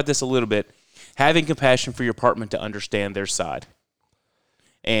talked about this a little bit. Having compassion for your partner to understand their side.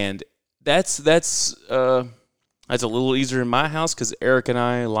 And that's a little easier in my house because Eric and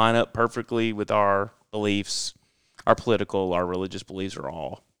I line up perfectly with our beliefs. Our political, our religious beliefs are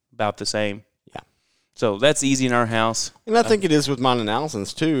all about the same. Yeah. So that's easy in our house. And I think it is with mine and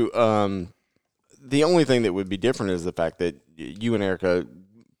Allison's too. The only thing that would be different is the fact that you and Erica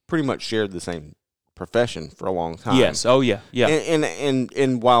pretty much shared the same profession for a long time. Yes. Oh, yeah. Yeah.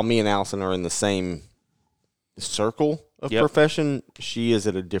 And while me and Allison are in the same circle of Yep. profession, she is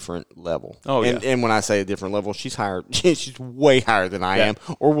at a different level. Oh, yeah. And when I say a different level, she's higher. She's way higher than I Yeah. am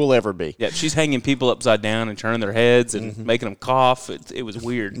or will ever be. Yeah, she's hanging people upside down and turning their heads and making them cough. It was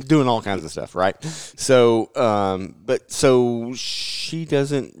weird. Doing all kinds of stuff, right? So, so she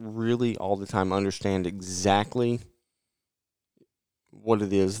doesn't really all the time understand exactly what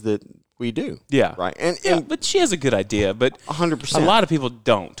it is that we do. Yeah. Right. And But she has a good idea, but 100%. a lot of people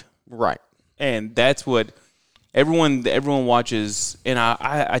don't. Right. And that's what everyone watches. And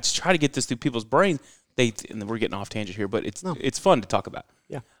I just try to get this through people's brains. And we're getting off tangent here, but it's fun to talk about.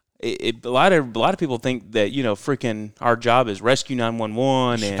 Yeah. A lot of people think that freaking our job is rescue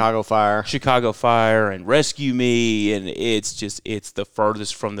 911 and Chicago Fire and rescue me, and it's the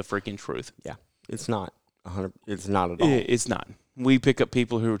furthest from the freaking truth. Yeah. It's not 100. It's not at all. It's not. We pick up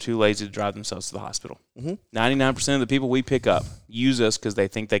people who are too lazy to drive themselves to the hospital. 99% of the people we pick up use us because they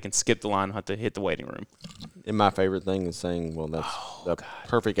think they can skip the line and have to hit the waiting room. And my favorite thing is saying, well, that's the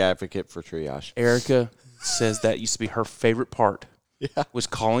perfect advocate for triage. Erica says that used to be her favorite part. Yeah. Was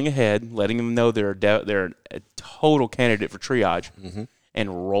calling ahead, letting them know they're a total candidate for triage,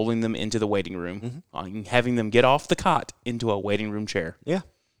 and rolling them into the waiting room, having them get off the cot into a waiting room chair. Yeah.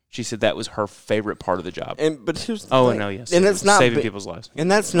 She said that was her favorite part of the job. But here's the thing. No, yes. And it's not saving people's lives. And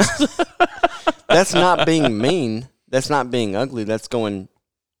that's not that's not being mean. That's not being ugly. That's going,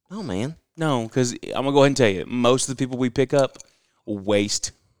 oh man. No, because I'm gonna go ahead and tell you, most of the people we pick up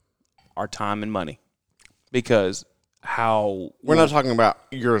waste our time and money because we're not talking about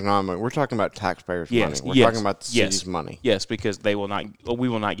yours and my money. We're talking about taxpayers' money. We're talking about the city's money. Yes, because we will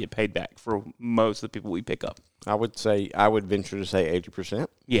not get paid back for most of the people we pick up. I would venture to say 80%.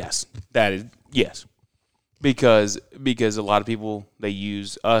 Yes, that is yes, because a lot of people they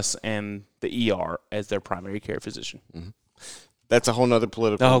use us and the ER as their primary care physician. That's a whole nother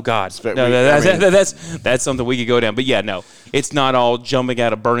political. Oh God, But that's something we could go down. But yeah, no, it's not all jumping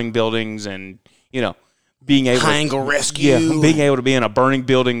out of burning buildings and being able high angle rescue. Yeah, being able to be in a burning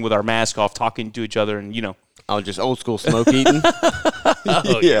building with our mask off, talking to each other, and Oh, just old school smoke eating.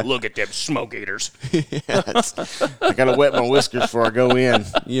 oh yeah, look at them smoke eaters. I gotta wet my whiskers before I go in.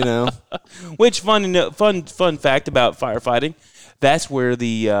 Which fun fact about firefighting. That's where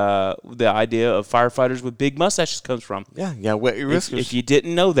the idea of firefighters with big mustaches comes from. Yeah, wet your whiskers. If you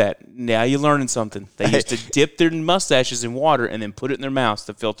didn't know that, now you're learning something. They used to dip their mustaches in water and then put it in their mouths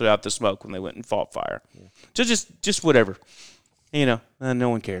to filter out the smoke when they went and fought fire. just whatever. You know, no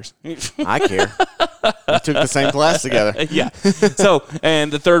one cares. I care. We took the same class together. Yeah. So,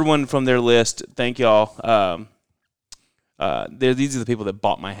 and the third one from their list, thank y'all. These are the people that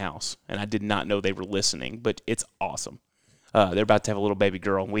bought my house, and I did not know they were listening, but it's awesome. They're about to have a little baby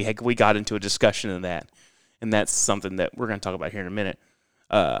girl, and we got into a discussion of that, and that's something that we're going to talk about here in a minute.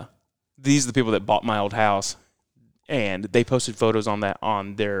 These are the people that bought my old house, and they posted photos on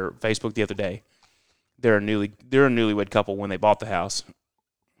their Facebook the other day. They're a newlywed couple when they bought the house,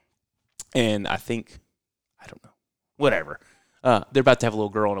 and I don't know, whatever. They're about to have a little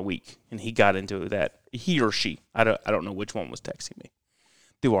girl in a week, and he got into that. He or she, I don't know which one was texting me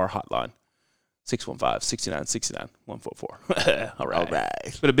through our hotline, 615-6969-144. All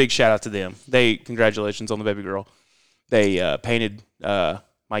right. But a big shout out to them. Congratulations on the baby girl. They painted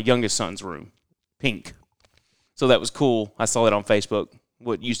my youngest son's room pink, so that was cool. I saw that on Facebook.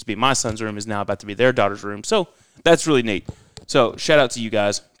 What used to be my son's room is now about to be their daughter's room, so that's really neat. So shout out to you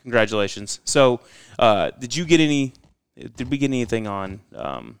guys. Congratulations. So did we get anything on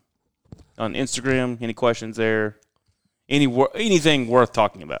Instagram? Any questions there? Anything worth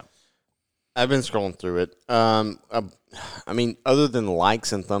talking about? I've been scrolling through it. I mean, other than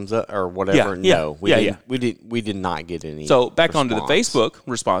likes and thumbs up or whatever, no. We did not get any. So back response. onto the Facebook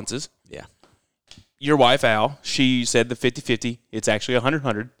responses. Yeah. Your wife, Al, she said the 50-50. It's actually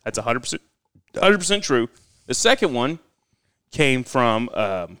 100-100. That's 100% true. The second one came from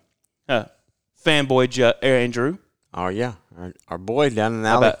fanboy Andrew. Oh, yeah. Our boy down in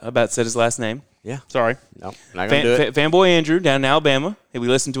Alabama. About said his last name. Yeah. Sorry. Nope. Not going to do it. Fanboy Andrew down in Alabama. We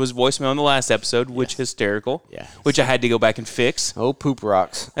listened to his voicemail in the last episode, which hysterical. Yeah. Which I had to go back and fix. Oh, poop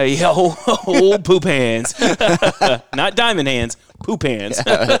rocks. Hey, old poop hands. Not diamond hands, poop hands.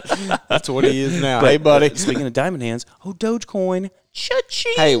 That's what he is now. But, hey, buddy. Speaking of diamond hands, Dogecoin.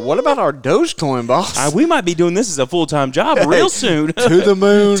 Cha-ching. Hey, what about our Dogecoin, boss? We might be doing this as a full-time job real soon. To the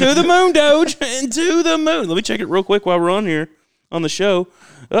moon. To the moon, Doge. And to the moon. Let me check it real quick while we're on here on the show.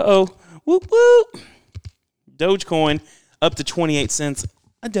 Uh-oh. Whoop, whoop. Dogecoin up to 28 cents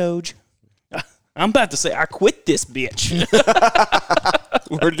a Doge. I'm about to say I quit this bitch.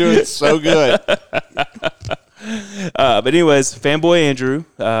 We're doing so good. But anyways, fanboy Andrew,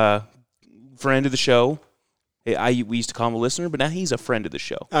 friend of the show. We used to call him a listener, but now he's a friend of the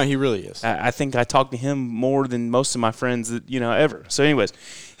show. Oh, he really is. I think I talk to him more than most of my friends that ever. So anyways,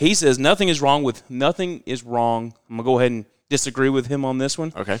 he says nothing is wrong. I'm gonna go ahead and disagree with him on this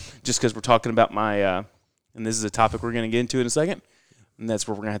one. Okay. Just because we're talking about my and this is a topic we're going to get into in a second, and that's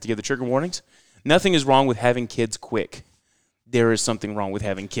where we're going to have to give the trigger warnings. Nothing is wrong with having kids quick. There is something wrong with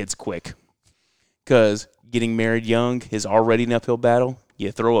having kids quick, because getting married young is already an uphill battle.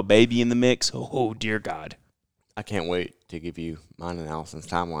 You throw a baby in the mix, oh dear God. I can't wait to give you mine and Allison's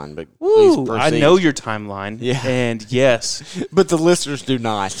timeline, but Woo, please proceed. I know your timeline. Yeah. And yes. But the listeners do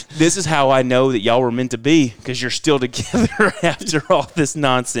not. This is how I know that y'all were meant to be, because you're still together after all this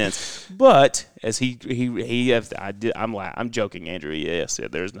nonsense. But as I'm joking, Andrew. Yes,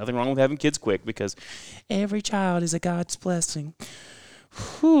 there's nothing wrong with having kids quick, because every child is a God's blessing.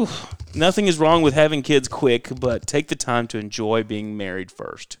 Whew. Nothing is wrong with having kids quick, but take the time to enjoy being married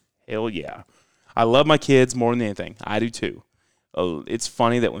first. Hell yeah. I love my kids more than anything. I do too. It's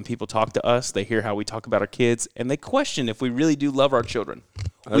funny that when people talk to us, they hear how we talk about our kids, and they question if we really do love our children.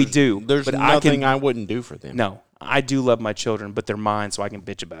 We do. There's but nothing I wouldn't do for them. No, I do love my children, but they're mine, so I can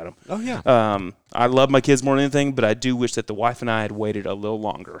bitch about them. Oh, yeah. I love my kids more than anything, but I do wish that the wife and I had waited a little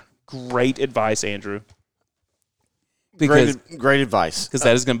longer. Great advice, Andrew. Great advice. Because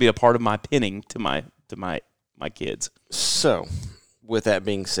that is going to be a part of my pinning to my kids. So, with that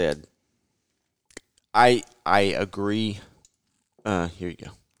being said, I agree. Here you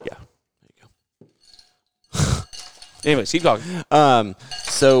go. Yeah. There you go. Anyways, keep talking.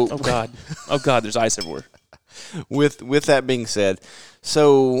 So. Oh God, there's ice everywhere. With that being said,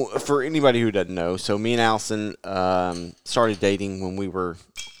 so for anybody who doesn't know, so me and Allison started dating when we were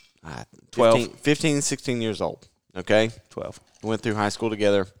 15, 16 years old. Okay, 12. We went through high school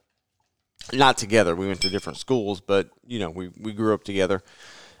together. Not together. We went to different schools, but we grew up together.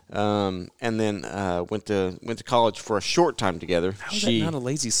 And then went to college for a short time together. How is that not a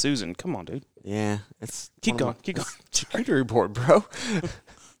lazy Susan? Come on, dude. Yeah, it's keep going. Security report, bro.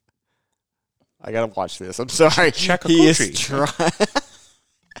 I gotta watch this. I'm sorry. Check a he country. is trying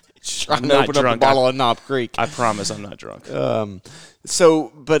I'm to not open drunk. up a bottle of Knob Creek. I promise I'm not drunk.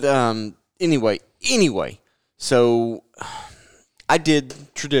 Anyway. So I did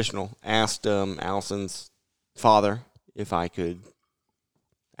traditional. Asked Allison's father if I could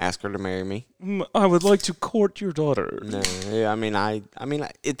ask her to marry me. I would like to court your daughter. No, I mean,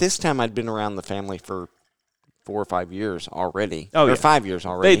 at this time I'd been around the family for 4 or 5 years already. Oh, or yeah. 5 years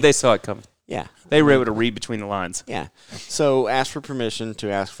already. They saw it coming. yeah. They were able to read between the lines. Yeah. So asked for permission to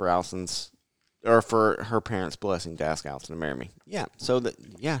ask for Allison's, or for her parents' blessing to ask Allison to marry me. Yeah. So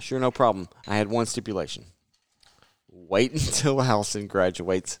sure, no problem. I had one stipulation: wait until Allison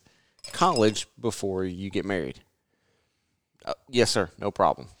graduates college before you get married. Yes, sir. No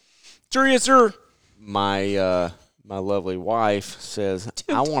problem. Sure, yes, sir. My lovely wife says,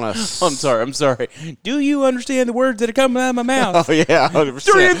 I want to. I'm sorry. Do you understand the words that are coming out of my mouth? Oh yeah, 100%.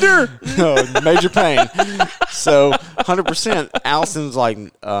 Sure, yes, sir. Oh, major pain. So 100%. Allison's like,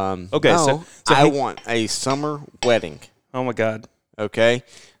 Okay, no, so I want a summer wedding. Oh my God. Okay,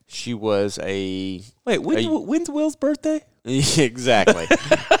 she was a Wait, when's Will's birthday? exactly,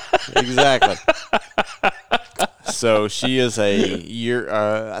 exactly. So she is a year.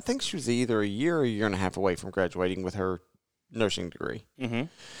 I think she was either a year or a year and a half away from graduating with her nursing degree.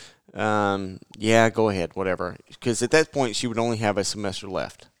 Mm-hmm. Yeah, go ahead, whatever. Because at that point, she would only have a semester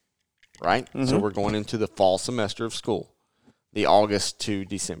left, right? Mm-hmm. So we're going into the fall semester of school, the August to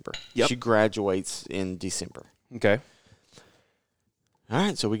December. Yep. She graduates in December. Okay. All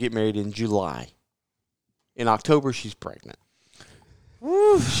right, so we get married in July. In October, she's pregnant.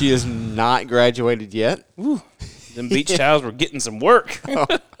 Woo. She is not graduated yet. Woo. Them beach towels were getting some work. Oh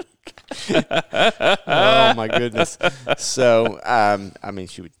my goodness! So, I mean,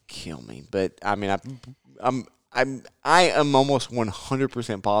 she would kill me, but I mean, I am almost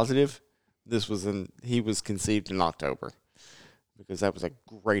 100% positive he was conceived in October, because that was a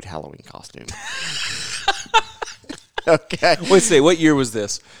great Halloween costume. Okay. Wait, what year was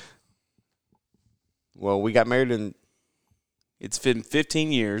this? Well, we got married in. It's been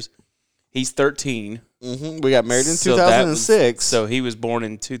 15 years. He's 13. We got married in So that 2006. was- So he was born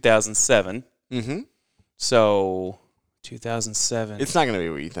in 2007. Mm-hmm. So 2007. It's not going to be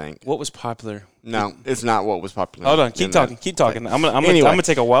what you think. What was popular? No, it's not what was popular. Hold on. Keep in talking. that Keep talking. thing. I'm gonna Anyway.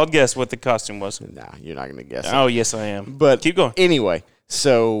 take a wild guess what the costume was. Nah, you're not going to guess it. Oh yes, I am. But keep going. Anyway,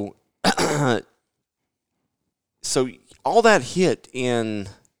 so all that hit in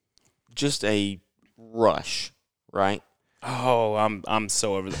just a rush, right? Oh, I'm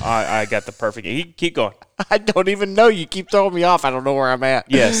so over. I got the perfect. Keep going. I don't even know. You keep throwing me off. I don't know where I'm at.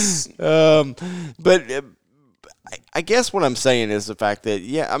 Yes. But I guess what I'm saying is the fact that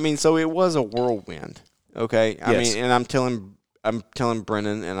I mean, so it was a whirlwind. Okay, I Yes. mean, and I'm telling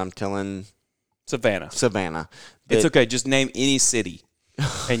Brennan and I'm telling Savannah. that It's okay. Just name any city,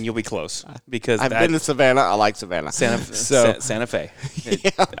 and you'll be close. Because I've been to Savannah. I like Savannah. Santa Fe.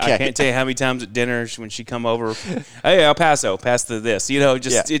 Okay. I can't tell you how many times at dinner when she come over. Hey, El Paso, pass the this. You know,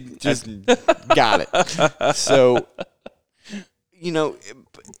 just got it. So,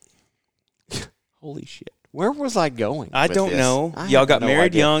 holy shit. Where was I going? I with don't this? know. I Y'all have got no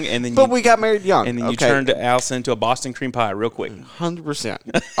married idea. young, and then But we got married young. and then you Okay. turned Allison into a Boston cream pie real quick.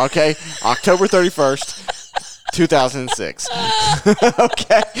 100%. Okay, October 31st, 2006.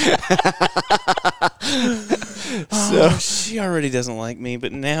 Okay. So She already doesn't like me,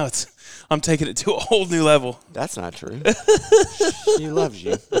 but now I'm taking it to a whole new level. that's not true. She loves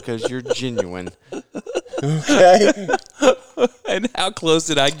you because you're genuine. Okay. And how close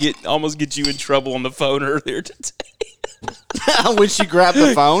did I almost get you in trouble on the phone earlier today? When she grabbed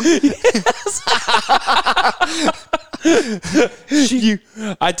the phone.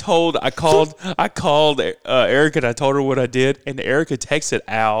 I called Erica and I told her what I did, and Erica texted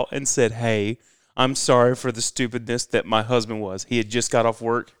Al and said, "Hey, I'm sorry for the stupidness that my husband was. He had just got off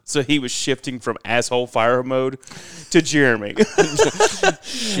work, so he was shifting from asshole fire mode to Jeremy."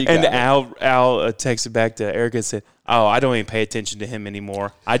 And Al texted back to Erica and said, "Oh, I don't even pay attention to him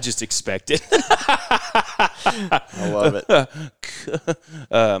anymore. I just expect it." I love it.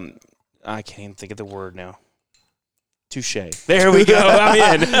 I can't even think of the word now. Touche. There we go.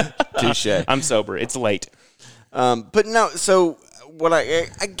 I'm in. Touche. I'm sober. It's late. But no, so what I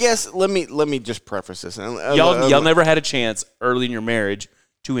guess let me just preface this. Y'all never had a chance early in your marriage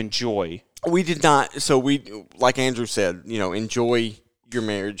to enjoy. We did not. So we, like Andrew said, enjoy your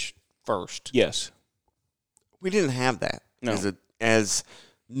marriage first. Yes. We didn't have that. No. As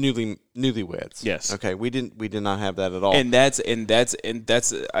newlyweds. Yes. Okay. We did not have that at all. And that's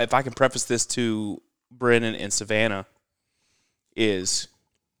if I can preface this to Brennan and Savannah, is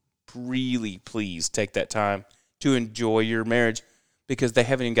really please take that time to enjoy your marriage, because they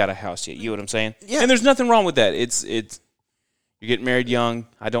haven't even got a house yet. You know what I'm saying? Yeah. And there's nothing wrong with that. It's you're getting married young.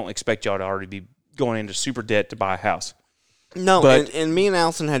 I don't expect y'all to already be going into super debt to buy a house. No, But- and me and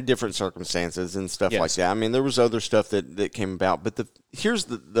Allison had different circumstances and stuff Yes. like that. I mean, there was other stuff that came about, but here's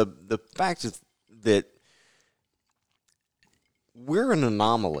the fact is that we're an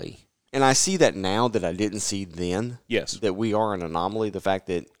anomaly and I see that now that I didn't see then. Yes. That we are an anomaly. The fact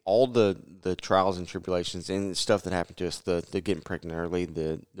that all the trials and tribulations and stuff that happened to us, the getting pregnant early,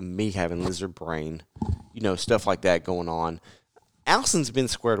 the me having lizard brain, stuff like that going on. Allison's been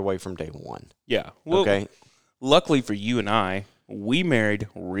squared away from day one. Yeah. Well, Okay. luckily for you and I, we married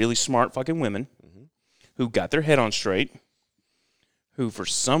really smart fucking women who got their head on straight, who for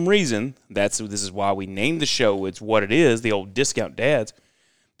some reason, this is why we named the show It's What It Is, the old Discount Dads,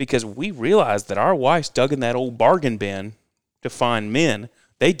 because we realized that our wives dug in that old bargain bin to find men.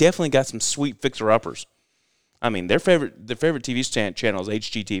 They definitely got some sweet fixer-uppers. I mean, their favorite TV channel is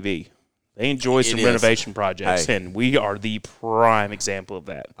HGTV. They enjoy some is. renovation projects, Hey. and we are the prime example of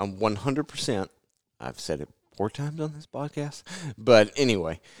that. I'm 100%. I've said it 4 times on this podcast, but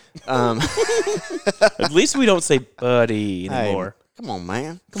anyway, At least we don't say buddy anymore. Hey, come on,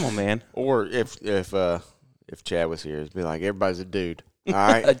 man. Come on, man. Or if Chad was here, it'd be like everybody's a dude. All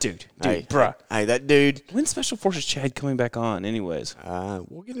right, Dude, hey, bruh. Hey, that dude. When's Special Forces Chad coming back on anyways?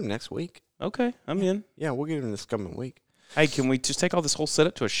 We'll get him next week. Okay, I'm in. Yeah, we'll get him this coming week. Hey, can we just take all this whole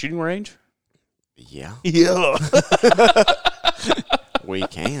setup to a shooting range? Yeah, Yeah. we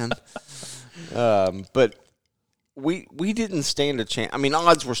can. But we didn't stand a chance. I mean,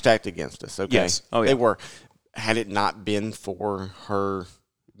 odds were stacked against us. Okay, Yes. Oh, yeah. They were. Had it not been for her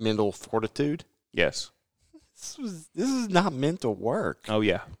mental fortitude, Yes. this is not meant to work. Oh,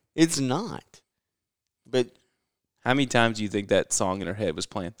 yeah. It's not. But How many times do you think that song in her head was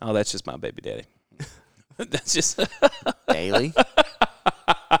playing? Oh, that's just my baby daddy. That's just... daily.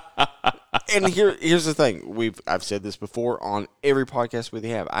 And here's the thing. I've said this before on every podcast we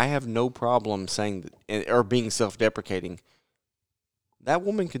have. I have no problem saying that, or being self-deprecating. That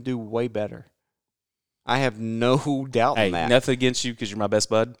woman could do way better. I have no doubt Hey, in that. nothing against you because you're my best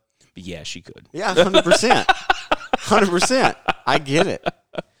bud. But yeah, she could. Yeah, 100%. 100%. I get it.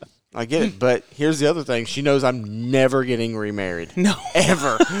 But here's the other thing. She knows I'm never getting remarried. No.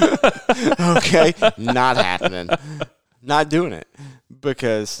 Ever. Okay? Not happening. Not doing it.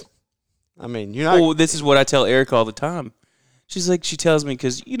 Because, I mean, you're not. Well, this is what I tell Erica all the time. She's like, she tells me,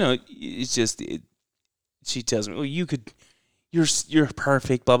 because, it's just, she tells me, well, you're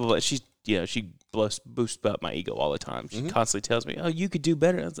perfect, blah, blah, blah. She boosts up my ego all the time. She constantly tells me, oh, you could do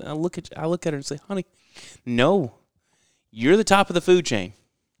better. I look at her and say, honey, no, you're the top of the food chain.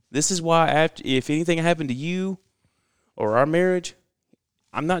 This is why if anything happened to you or our marriage,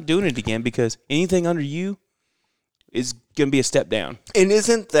 I'm not doing it again, because anything under you is going to be a step down. And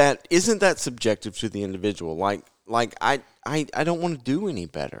isn't that subjective to the individual? Like I don't want to do any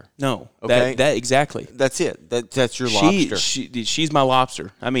better. No, Okay. that exactly. That's it. That's your lobster. She's my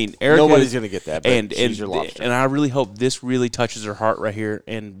lobster. I mean, Erica, Nobody's gonna get that, but and she's your lobster. And I really hope this really touches her heart right here,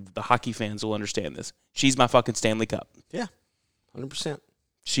 and the hockey fans will understand this. She's my fucking Stanley Cup. Yeah, 100%.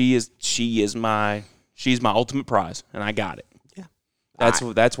 She's my ultimate prize, and I got it. Yeah,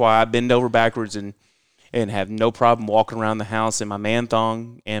 That's why I bend over backwards and have no problem walking around the house in my man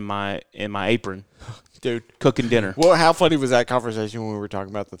thong and my apron, dude. cooking dinner. Well, how funny was that conversation when we were talking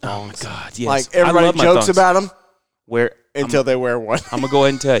about the thongs? Oh my God, yes. Like I everybody love my jokes thongs. about them Where until they wear one. I'm gonna go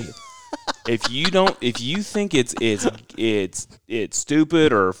ahead and tell you, if you think it's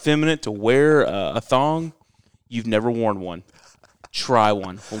stupid or effeminate to wear a thong, you've never worn one. Try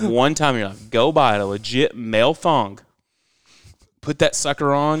one time in your life. Go buy a legit male thong. Put that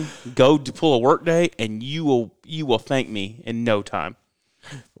sucker on. Go to pull a work day, and you will thank me in no time.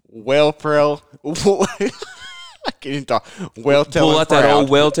 Well, Prel. I can't even talk. Well, Pull out that old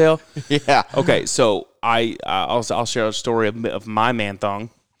whale tail. Yeah. Okay, so I'll share a story of my man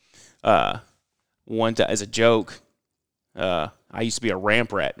thong. One time, as a joke, I used to be a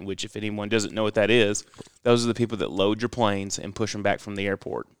ramp rat, which, if anyone doesn't know what that is, those are the people that load your planes and push them back from the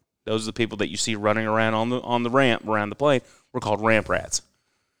airport. Those are the people that you see running around on the ramp around the plane. We're called ramp rats.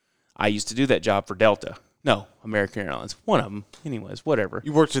 I used to do that job for Delta. No, American Airlines. One of them. Anyways, whatever.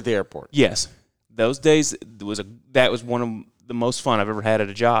 You worked at the airport. Yes. Those days, that was one of the most fun I've ever had at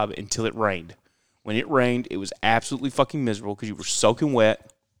a job until it rained. When it rained, it was absolutely fucking miserable because you were soaking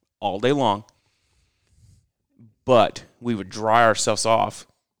wet all day long. But we would dry ourselves off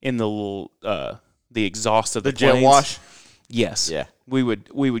in the little the exhaust of the jet planes. wash? Yes. Yeah. We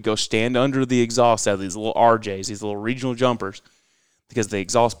would go stand under the exhaust out of these little RJs, these little regional jumpers, because the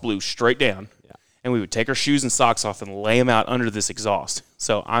exhaust blew straight down. Yeah. And we would take our shoes and socks off and lay them out under this exhaust.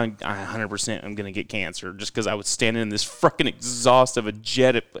 So I 100% am going to get cancer just because I was standing in this freaking exhaust of a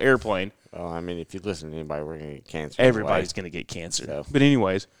jet airplane. Well, I mean, if you listen to anybody, we're going to get cancer. Everybody's going to get cancer. So. But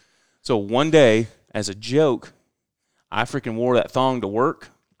anyways, so one day, as a joke, I freaking wore that thong to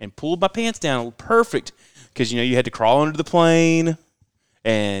work and pulled my pants down perfect because, you had to crawl under the plane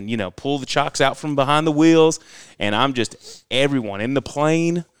and, pull the chocks out from behind the wheels. And everyone in the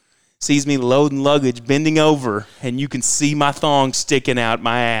plane sees me loading luggage, bending over, and you can see my thong sticking out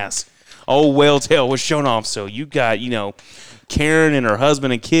my ass. Old whale tail was shown off. So you got, Karen and her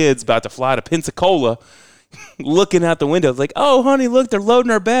husband and kids about to fly to Pensacola looking out the window. It's like, oh, honey, look, they're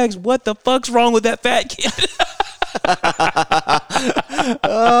loading our bags. What the fuck's wrong with that fat kid?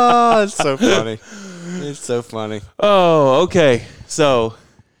 Oh, it's so funny. It's so funny. Oh, okay. So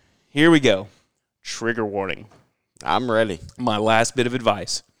here we go. Trigger warning. I'm ready. My last bit of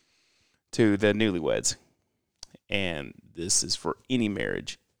advice to the newlyweds. And this is for any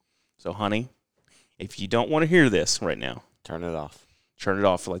marriage. So, honey, if you don't want to hear this right now, Turn it off. turn it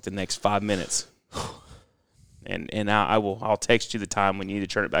off for like the next 5 minutes. And I'll text you the time when you need to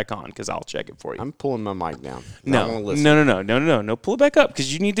turn it back on because I'll check it for you. I'm pulling my mic down. No. Pull it back up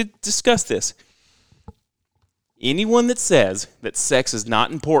because you need to discuss this. Anyone that says that sex is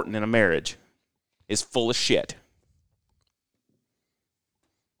not important in a marriage is full of shit.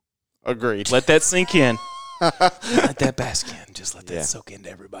 Agreed. Let that sink in. Let that bask in. Just let that soak into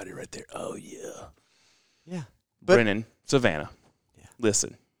everybody right there. Oh, yeah. Yeah. Brennan, Savannah,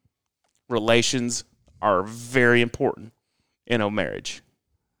 listen. Relations are very important in a marriage.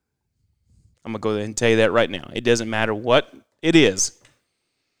 I'm going to go ahead and tell you that right now. It doesn't matter what it is.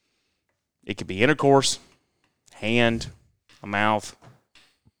 It could be intercourse, hand, a mouth,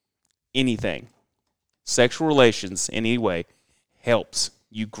 anything. Sexual relations in any way helps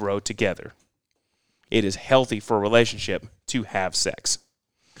you grow together. It is healthy for a relationship to have sex.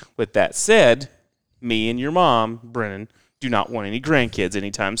 With that said, me and your mom, Brennan, do not want any grandkids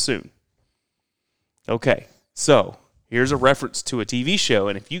anytime soon. Okay, so here's a reference to a TV show,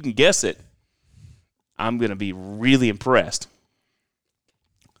 and if you can guess it, I'm going to be really impressed.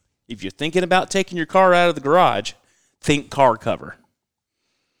 If you're thinking about taking your car out of the garage, think car cover.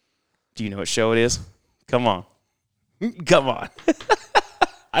 Do you know what show it is? Come on. Come on.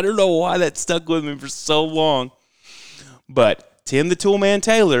 I don't know why that stuck with me for so long. But Tim the Toolman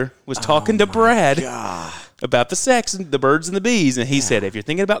Taylor was talking to Brad about the sex and the birds and the bees. And he said, if you're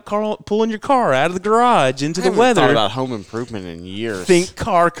thinking about pulling your car out of the garage into the weather. I haven't thought about home improvement in years. Think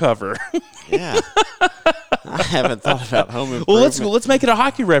car cover. Yeah. I haven't thought about home improvement. Well, let's make it a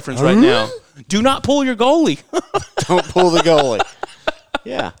hockey reference right now. Do not pull your goalie. Don't pull the goalie.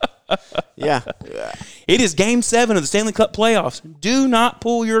 Yeah. Yeah. It is Game 7 of the Stanley Cup playoffs. Do not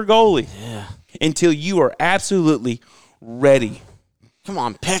pull your goalie until you are absolutely ready. Come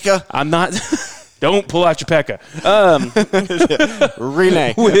on, Pekka. I'm not. Don't pull out your Pekka.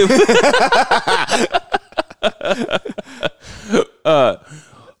 Renee.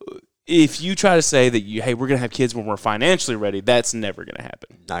 If you try to say that hey, we're going to have kids when we're financially ready, that's never going to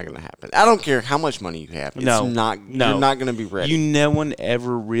happen. Not going to happen. I don't care how much money you have. It's No. You're not going to be ready. No one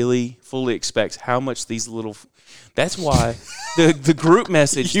ever really fully expects how much these little. That's why the group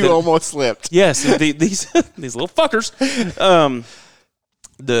message. You almost slipped. Yes, these little fuckers.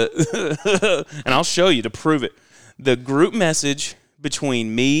 And I'll show you to prove it. The group message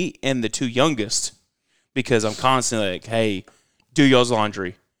between me and the two youngest, because I'm constantly like, hey, do y'all's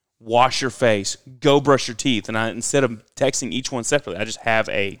laundry, wash your face, go brush your teeth. And instead of texting each one separately, I just have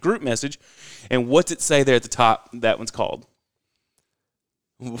a group message. And what's it say there at the top? That one's called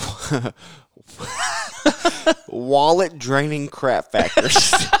Wallet draining crap factors.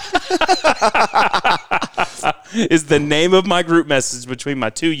 is the name of my group message between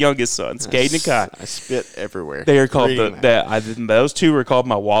my two youngest sons, Caden and Kai. I spit everywhere. They are called those two are called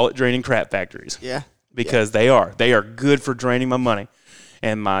my wallet draining crap factories. Yeah. Because they are good for draining my money.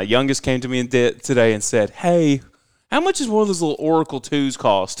 And my youngest came to me today and said, hey, how much does one of those little Oracle 2s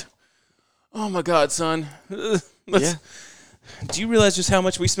cost? Oh, my God, son. Do you realize just how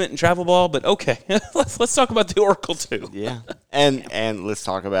much we spent in travel ball? But okay, let's talk about the Oracle 2. Yeah. And let's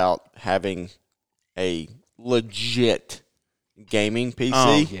talk about having a legit gaming PC.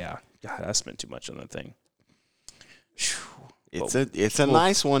 Oh, yeah. God, I spent too much on that thing. It's a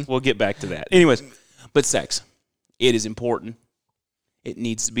nice one. We'll get back to that. Anyways, but sex, it is important. It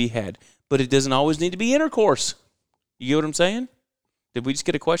needs to be had, but it doesn't always need to be intercourse. You get what I'm saying? Did we just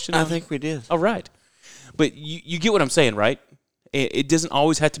get a question? I think we did. All right. But you get what I'm saying, right? It doesn't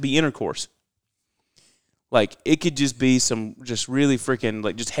always have to be intercourse. Like, it could just be some just really freaking,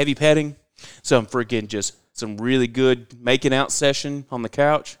 like, just heavy petting, some really good making out session on the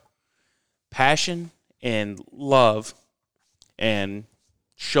couch, passion and love and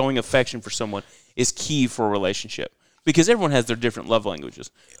showing affection for someone is key for a relationship because everyone has their different love languages.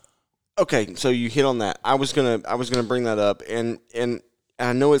 Okay, so you hit on that. I was gonna bring that up, and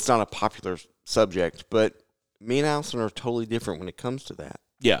I know it's not a popular subject, but me and Allison are totally different when it comes to that.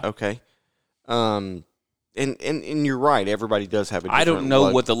 Yeah. Okay. And you're right. Everybody does have a different I don't know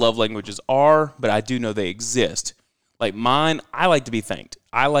love. what the love languages are, but I do know they exist. Like mine, I like to be thanked.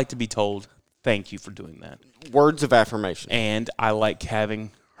 I like to be told, thank you for doing that. Words of affirmation. And I like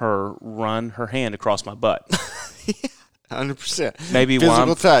having her run her hand across my butt. 100%. Maybe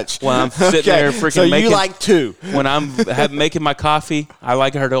Physical touch. When I'm sitting there freaking so making. you like two. When I'm making my coffee, I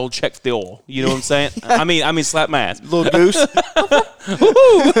like her to old check the oil. You know what I'm saying? I mean, slap my ass. Little goose.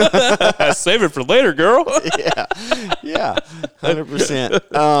 Save it for later, girl. Yeah.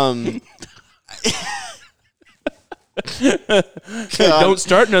 100%. Don't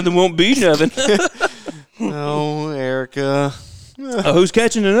start nothing, won't be nothing. Oh, Erica. Who's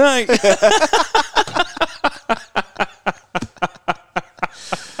catching tonight?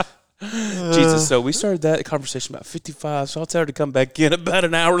 Jesus, so we started that conversation about 55, so I'll tell her to come back in about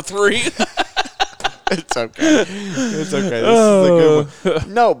an hour 3. It's okay. It's okay. This is a good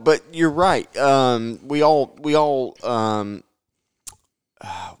one. No, but you're right. We all.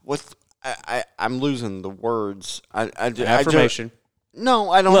 I'm losing the words. Affirmation. No,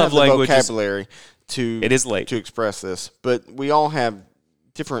 I don't Love have the languages. vocabulary to. It is late to express this, but we all have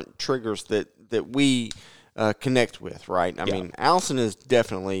different triggers that we connect with, right? I mean, Allison is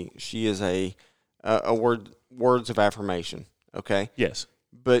definitely she is a words of affirmation. Okay. Yes.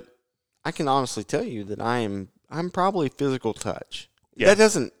 But I can honestly tell you that I'm probably physical touch. Yeah. That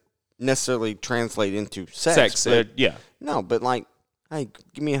doesn't necessarily translate into sex. But, yeah. no, but like, hey,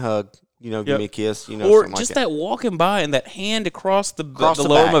 give me a hug. Give Yep. me a kiss. Or something just like that. that walking by and that hand across the Across the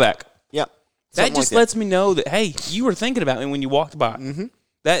lower of back. my back. Yep. That Something just like lets me know that, hey, you were thinking about me when you walked by. Mm-hmm.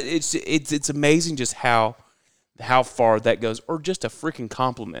 That it's amazing just how far that goes, or just a freaking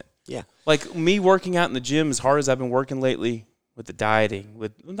compliment. Yeah. Like me working out in the gym as hard as I've been working lately with the dieting,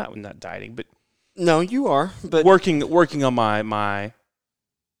 not dieting, but No, you are, but working on my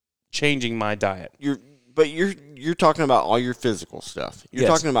changing my diet. you're talking about all your physical stuff. You're Yes.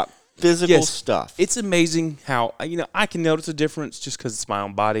 talking about physical Yes. stuff. It's amazing how I can notice a difference just because it's my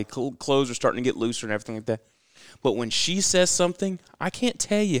own body. Clothes are starting to get looser and everything like that. But when she says something, I can't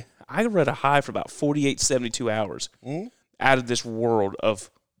tell you. I read a high for about 48, 72 hours out of this world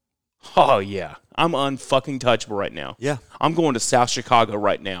of, oh, yeah, I'm unfucking touchable right now. Yeah. I'm going to South Chicago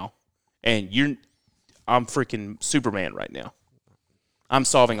right now, and I'm freaking Superman right now. I'm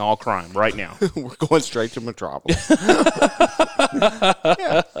solving all crime right now. We're going straight to Metropolis.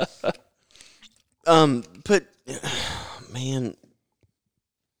 Yeah. But man,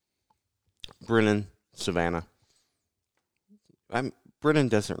 Brennan, Savannah. Brennan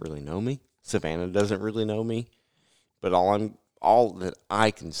doesn't really know me. Savannah doesn't really know me. But all that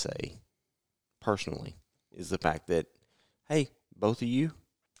I can say personally is the fact that, hey, both of you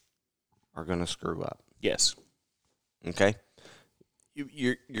are gonna screw up. Yes. Okay?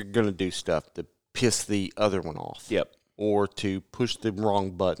 You're gonna do stuff to piss the other one off. Yep. Or to push the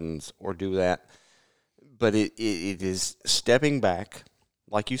wrong buttons or do that. But it is stepping back,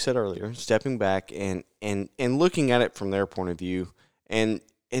 like you said earlier, stepping back and looking at it from their point of view and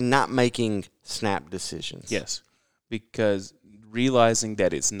not making snap decisions. Yes. Because realizing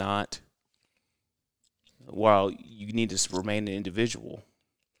that it's not, while you need to remain an individual,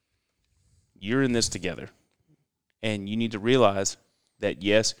 you're in this together. And you need to realize that,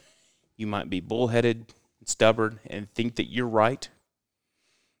 yes, you might be bullheaded, stubborn, and think that you're right.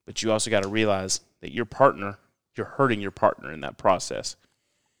 But you also got to realize that you're hurting your partner in that process.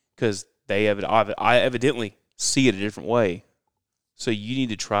 Because they evidently see it a different way. So you need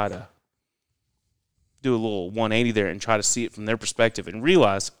to try to do a little 180 there and try to see it from their perspective and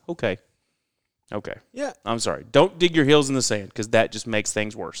realize, okay, Yeah. I'm sorry. Don't dig your heels in the sand because that just makes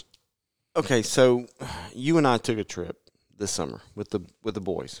things worse. Okay, so you and I took a trip this summer with the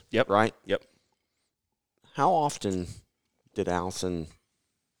boys. Yep. Right? Yep. How often did Allison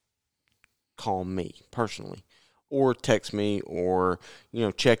call me personally or text me or,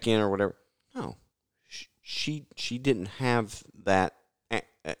 check in or whatever? No. She didn't have that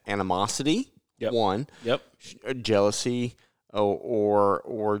animosity, Yep. one. Yep. Jealousy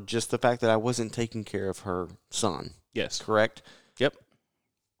or just the fact that I wasn't taking care of her son. Yes. Correct? Yep.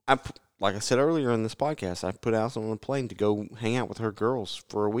 Like I said earlier in this podcast, I put Allison on a plane to go hang out with her girls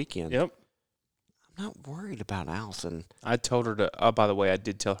for a weekend. Yep. I'm not worried about Allison. I told her to. By the way, I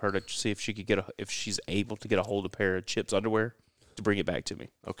did tell her to see if she could if she's able to get a hold of a pair of Chip's underwear to bring it back to me,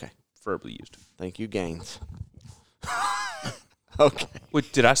 Okay. preferably used. Thank you, Gaines. Okay.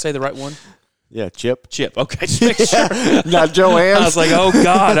 Wait, did I say the right one? Yeah, Chip. Chip. Okay, just make sure. Not Joanne. I was like, oh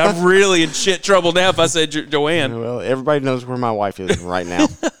God, I'm really in shit trouble now if I said Joanne. Well, everybody knows where my wife is right now.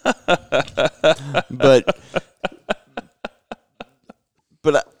 But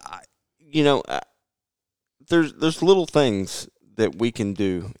there's little things that we can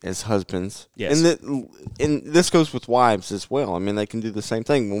do as husbands. Yes. And this goes with wives as well. I mean, they can do the same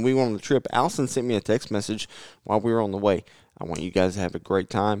thing. When we went on the trip, Allison sent me a text message while we were on the way. I want you guys to have a great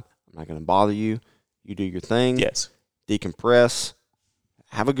time. I'm not going to bother you. You do your thing. Yes. Decompress.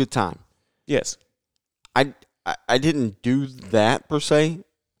 Have a good time. Yes. I didn't do that per se.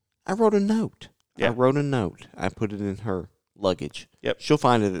 I wrote a note. Yeah. I wrote a note. I put it in her luggage. Yep. She'll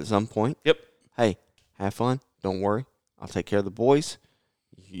find it at some point. Yep. Hey, have fun. Don't worry. I'll take care of the boys.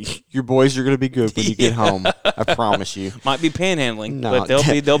 Your boys are going to be good when you get home. I promise you. Might be panhandling, No,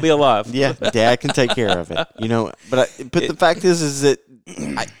 but they'll be alive. Yeah, Dad can take care of it. But the fact is that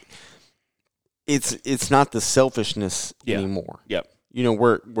it's not the selfishness anymore. Yep.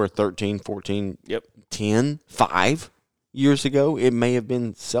 We're 13, 14, Yep. 10, 5 years ago. It may have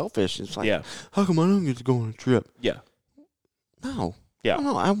been selfish. It's like, how come I don't get to go on a trip? Yeah. No. Yeah.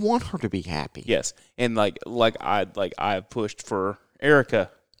 No, I want her to be happy. Yes. And I pushed for Erica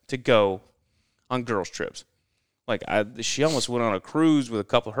to go on girls trips. She almost went on a cruise with a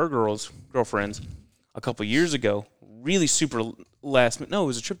couple of her girlfriends a couple of years ago. Really super last minute. No, it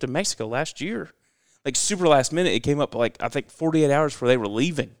was a trip to Mexico last year. Super last minute. It came up I think 48 hours before they were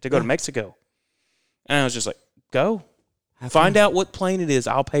leaving to go to Mexico. And I was just like, go. Find out what plane it is.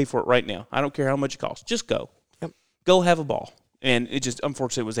 I'll pay for it right now. I don't care how much it costs. Just go. Yep. Go have a ball. And it just,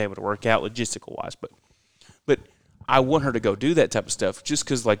 unfortunately, was able to work out logistical-wise. But I want her to go do that type of stuff just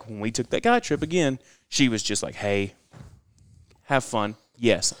because, when we took that guy trip again, she was just like, hey, have fun.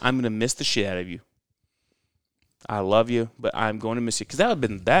 Yes, I'm going to miss the shit out of you. I love you, but I'm going to miss you. Because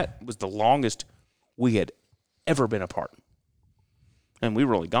that was the longest we had ever been apart. And we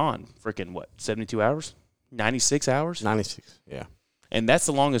were only gone freaking, 72 hours? 96 hours? 96, yeah. And that's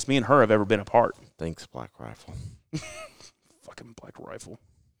the longest me and her have ever been apart. Thanks, Black Rifle. Fucking Black Rifle.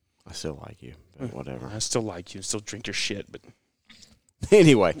 I still like you, but whatever. I still like you. Still drink your shit, but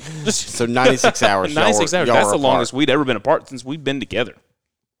Anyway, so 96 hours. 96 hours. Y'all That's are the apart. longest we'd ever been apart since we've been together.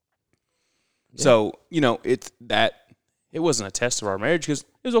 Yeah. So, it wasn't a test of our marriage because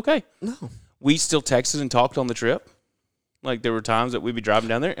it was okay. No. We still texted and talked on the trip. There were times that we'd be driving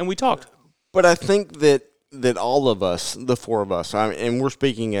down there and we talked. But I think that all of us, the four of us, and we're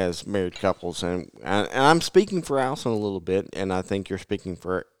speaking as married couples, and I'm speaking for Allison a little bit, and I think you're speaking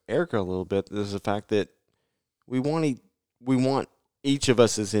for Erica a little bit, is the fact that we want each of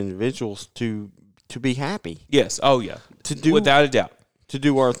us as individuals to be happy. Yes. Oh, yeah. Without a doubt. To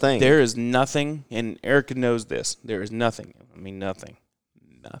do our thing. There is nothing, and Erica knows this, there is nothing. Nothing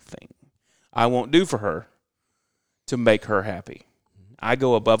I won't do for her to make her happy. I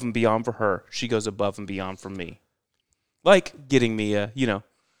go above and beyond for her. She goes above and beyond for me. Like getting me a,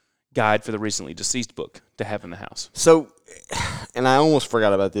 guide for the recently deceased book to have in the house. So, and I almost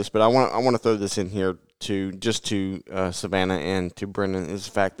forgot about this, but I want to throw this in here to Savannah and to Brendan, is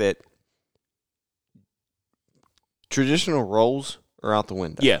the fact that traditional roles are out the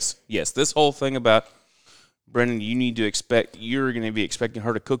window. Yes. This whole thing about Brendan, you're going to be expecting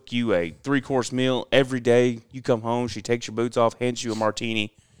her to cook you a 3-course meal every day. You come home, she takes your boots off, hands you a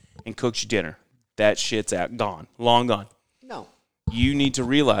martini, and cooks you dinner. That shit's gone, long gone. No. You need to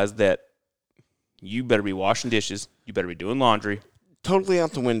realize that you better be washing dishes. You better be doing laundry. Totally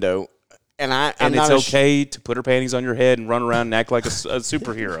out the window. And it's okay to put her panties on your head and run around and act like a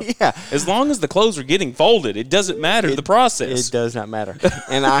superhero. Yeah. As long as the clothes are getting folded, it doesn't matter the process. It does not matter.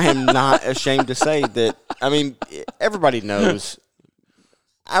 And I am not ashamed to say that, everybody knows.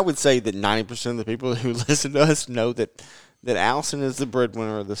 I would say that 90% of the people who listen to us know that Allison is the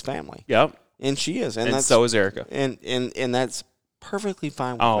breadwinner of this family. Yep. And she is. And so is Erica. And that's perfectly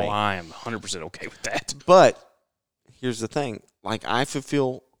fine with me. Oh, I am 100% okay with that. But here's the thing. I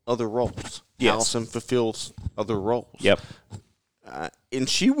fulfill other roles. Yes. Allison fulfills other roles. Yep. And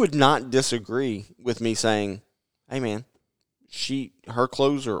she would not disagree with me saying, hey, man, her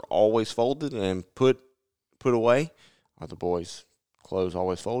clothes are always folded and put away. Are the boys' clothes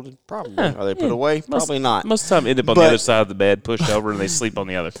always folded? Probably. Are they put away? Probably not. Most of the time end up on the other side of the bed, pushed over, and they sleep on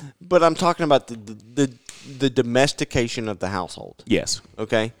the other. But I'm talking about the domestication of the household. Yes.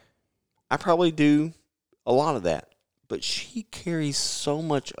 Okay? I probably do a lot of that. But she carries so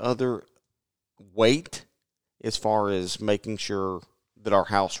much other weight as far as making sure that our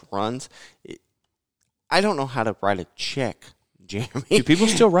house runs. I don't know how to write a check, Jeremy. Do people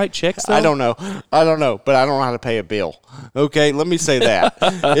still write checks, though? I don't know, but I don't know how to pay a bill. Okay, let me say that.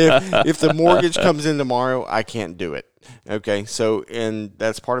 if the mortgage comes in tomorrow, I can't do it. Okay, so, and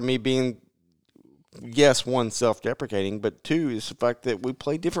that's part of me being, yes, one, self-deprecating, but two, is the fact that we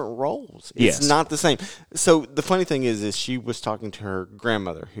play different roles. It's not the same. So the funny thing is she was talking to her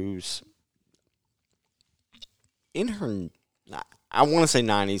grandmother, who's in her, I want to say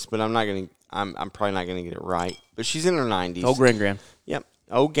 90s, but I'm probably not gonna get it right. But she's in her 90s. Oh, Gran. Yep.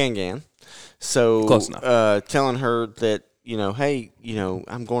 Old Gan. So Close enough. Telling her that, hey,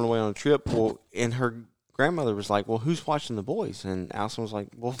 I'm going away on a trip. Well, and her grandmother was like, well, who's watching the boys? And Allison was like,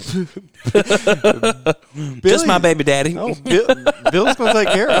 well, Just my baby daddy. Oh, Bill's going to take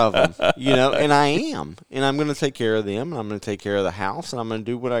care of them, and I am. And I'm going to take care of them, and I'm going to take care of the house, and I'm going to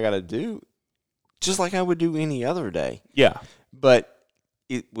do what I got to do, just like I would do any other day. Yeah. But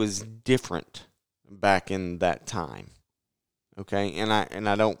it was different back in that time. Okay? And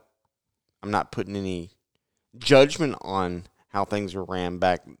I'm not putting any judgment on how things were ran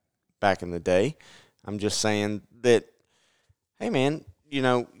back in the day. I'm just saying that, hey, man,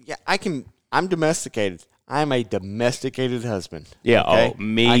 I'm domesticated. I'm a domesticated husband. Yeah, okay?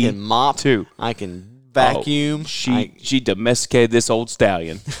 me I can mop too. I can vacuum. She domesticated this old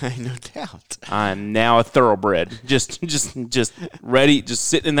stallion. No doubt. I'm now a thoroughbred. Just ready, just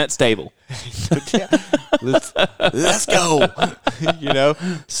sitting in that stable. No doubt. Let's go.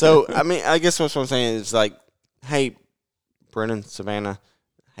 So I guess what I'm saying is like, hey, Brennan, Savannah.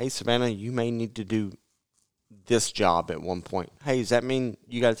 Hey, Savannah, you may need to do this job at one point. Hey, does that mean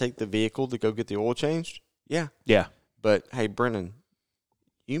you got to take the vehicle to go get the oil changed? Yeah. Yeah. But, hey, Brennan,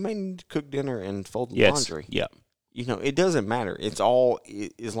 you may need to cook dinner and fold the laundry. Yeah. It doesn't matter. It's all,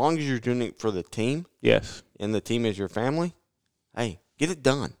 as long as you're doing it for the team. Yes. And the team is your family, hey, get it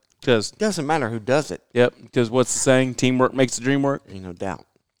done. Because it doesn't matter who does it. Yep. Because what's the saying? Teamwork makes the dream work. Ain't no doubt.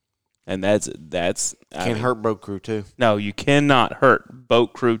 And that's can't hurt Boat Crew 2. No, you cannot hurt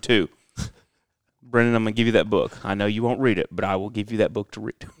Boat Crew 2. Brendan, I'm gonna give you that book. I know you won't read it, but I will give you that book to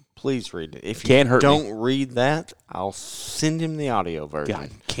read. Please read it. If can't you hurt don't me. read that, I'll send him the audio version.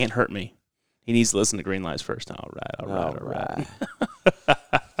 God, can't hurt me. He needs to listen to Green Lights first. All right.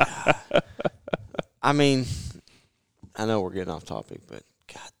 I mean, I know we're getting off topic, but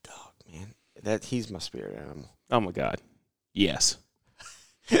God, dog, man, he's my spirit animal. Oh my God, yes.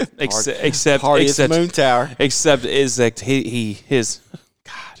 Except Moon Tower. Except is that his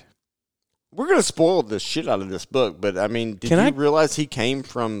God. We're gonna spoil the shit out of this book, but I mean, did you realize he came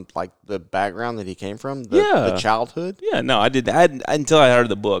from like the background that he came from, the childhood? Yeah, no, I did. Until I heard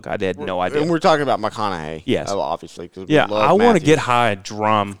the book, I had no idea. And we're talking about McConaughey, yes, obviously. Yeah, I want to get high and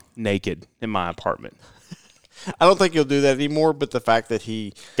drum naked in my apartment. I don't think he'll do that anymore, but the fact that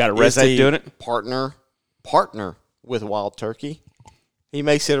he got arrested doing it, partner with Wild Turkey. He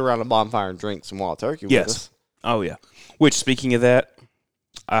may sit around a bonfire and drink some Wild Turkey with us. Oh, yeah. Which, speaking of that,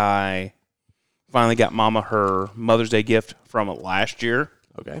 I finally got Mama her Mother's Day gift from last year.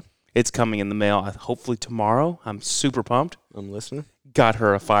 Okay. It's coming in the mail hopefully tomorrow. I'm super pumped. I'm listening. Got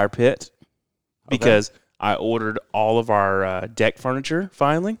her a fire pit because I ordered all of our deck furniture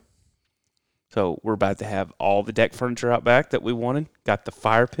finally. So we're about to have all the deck furniture out back that we wanted. Got the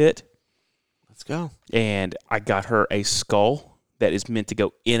fire pit. Let's go. And I got her a skull that is meant to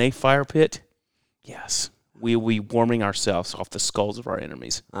go in a fire pit. Yes. We will be warming ourselves off the skulls of our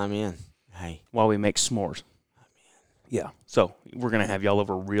enemies. I'm in. Hey. While we make s'mores. I'm in. Yeah. So we're going to have y'all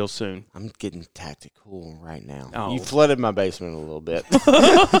over real soon. I'm getting tactical right now. Oh. You flooded my basement a little bit.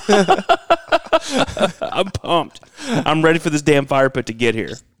 I'm pumped. I'm ready for this damn fire pit to get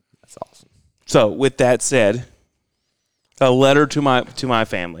here. That's awesome. So with that said, a letter to my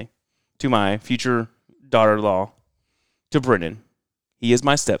family, to my future daughter-in-law, to Brennan. He is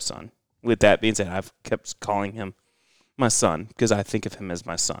my stepson. With that being said, I've kept calling him my son because I think of him as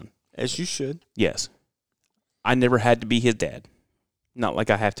my son. As you should. Yes. I never had to be his dad. Not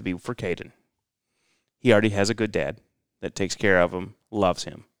like I have to be for Caden. He already has a good dad that takes care of him, loves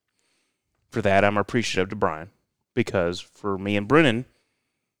him. For that, I'm appreciative to Brian because for me and Brennan,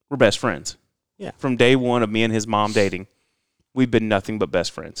 we're best friends. Yeah. From day one of me and his mom dating, we've been nothing but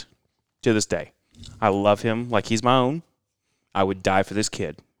best friends to this day. I love him like he's my own. I would die for this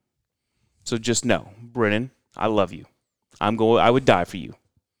kid. So just know, Brennan, I love you. I would die for you.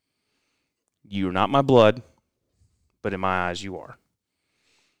 You are not my blood, but in my eyes you are.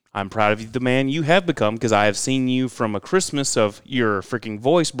 I'm proud of you, the man you have become, because I have seen you from a Christmas of your freaking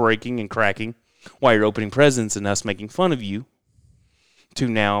voice breaking and cracking while you're opening presents and us making fun of you, to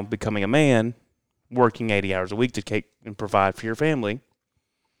now becoming a man, working 80 hours a week to take and provide for your family,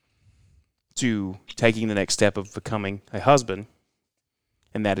 to taking the next step of becoming a husband,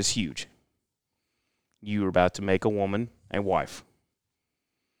 and that is huge. You are about to make a woman a wife.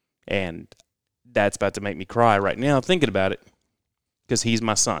 And that's about to make me cry right now thinking about it, because he's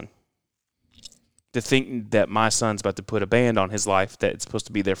my son. To think that my son's about to put a band on his life that's supposed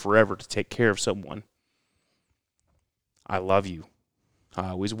to be there forever to take care of someone. I love you.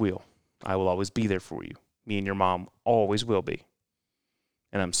 I always will. I will always be there for you. Me and your mom always will be.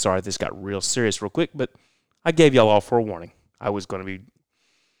 And I'm sorry this got real serious real quick, but I gave y'all all forewarning. I was going to be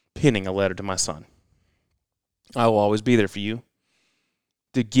penning a letter to my son. I will always be there for you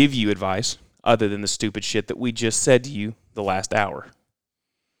to give you advice other than the stupid shit that we just said to you the last hour.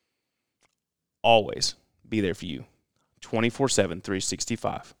 Always be there for you 24/7,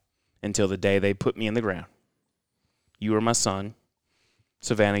 365 until the day they put me in the ground. You are my son.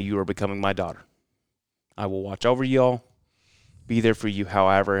 Savannah, you are becoming my daughter. I will watch over y'all, be there for you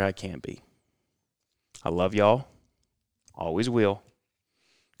however I can be. I love y'all. Always will.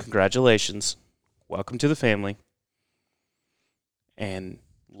 Congratulations. Welcome to the family. And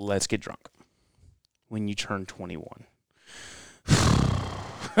let's get drunk when you turn 21.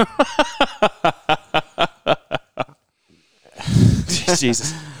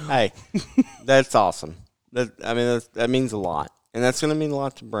 Jesus. Hey, that's awesome. That means a lot. And that's going to mean a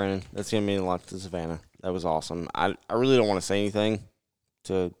lot to Brennan. That's going to mean a lot to Savannah. That was awesome. I really don't want to say anything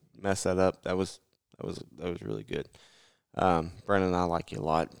to mess that up. That was really good. Brennan, I like you a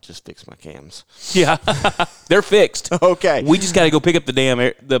lot. Just fix my cams. Yeah. They're fixed. Okay. We just got to go pick up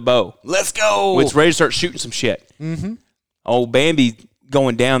the bow. Let's go. It's ready to start shooting some shit. Mm-hmm. Old Bambi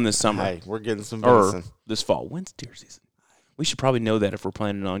going down this summer. Hey, we're getting some Or venison. this fall. When's deer season? We should probably know that if we're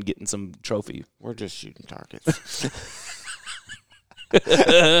planning on getting some trophy. We're just shooting targets.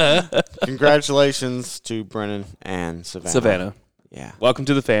 Congratulations to Brennan and Savannah. Yeah. Welcome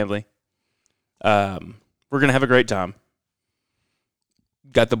to the family. We're going to have a great time.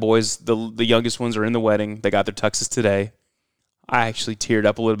 Got the boys, the youngest ones are in the wedding. They got their tuxes today. I actually teared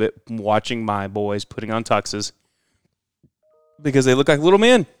up a little bit watching my boys putting on tuxes because they look like little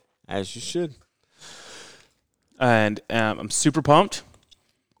men. As you should. And I'm super pumped.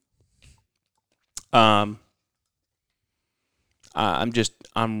 I'm just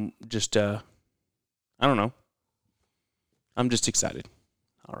I don't know. I'm just excited.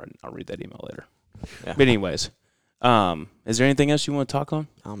 I'll read that email later. Yeah. But anyways, is there anything else you want to talk on?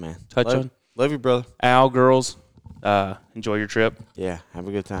 Oh, man. Touch on? Love you, brother. Al, girls, enjoy your trip. Yeah, have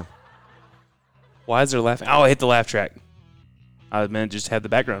a good time. Why is there laughing? Oh, I hit the laugh track. I meant just had the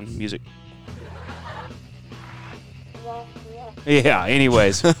background music. Yeah,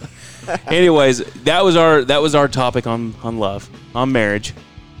 anyways. That was our topic on love, on marriage.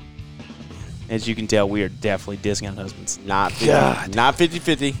 As you can tell, we are definitely dissing on husbands. Not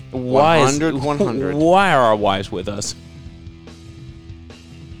 50-50. Why 100. Why are our wives with us?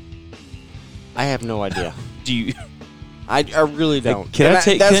 I have no idea. Do you? I really don't.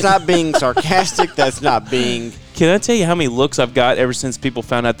 That's not being sarcastic. That's not being. Can I tell you how many looks I've got ever since people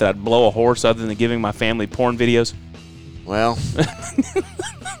found out that I'd blow a horse other than giving my family porn videos? Well,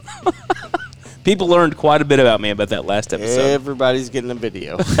 people learned quite a bit about me about that last episode. Everybody's getting a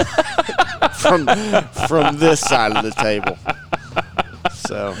video from this side of the table.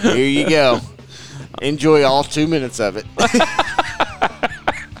 So here you go. Enjoy all 2 minutes of it.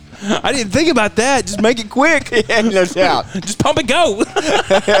 I didn't think about that. Just make it quick. Yeah, no doubt. Just pump and go.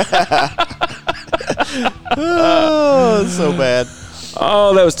 Oh, so bad.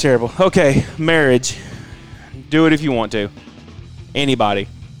 Oh, that was terrible. Okay, marriage. Do it if you want to. Anybody.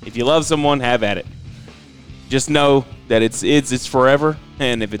 If you love someone, have at it. Just know that it's forever,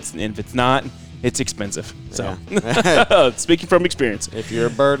 and if it's not, it's expensive. So, speaking from experience. If you're a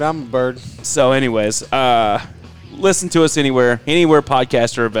bird, I'm a bird. So, anyways, listen to us anywhere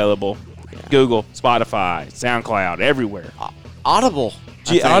podcasts are available. Yeah. Google, Spotify, SoundCloud, everywhere. Audible.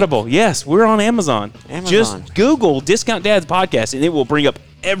 Audible, yes. We're on Amazon. Just Google Discount Dad's Podcast, and it will bring up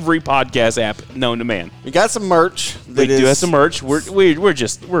every podcast app known to man. We got some merch. We do have some merch.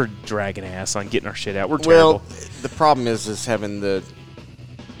 We're dragging ass on getting our shit out. We're terrible. Well, the problem is having the,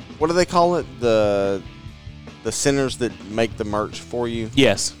 what do they call it? The centers that make the merch for you.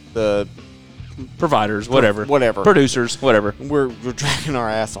 Yes. The providers, whatever. Producers, whatever. We're dragging our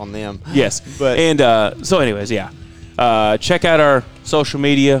ass on them. Yes. But so anyways, yeah. Check out our social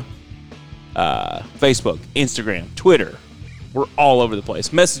media, Facebook, Instagram, Twitter. We're all over the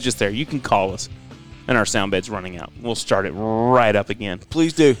place. Message us there. You can call us. And our sound bed's running out. We'll start it right up again.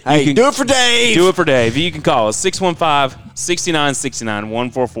 Please do. Hey, do it for Dave. Do it for Dave. You can call us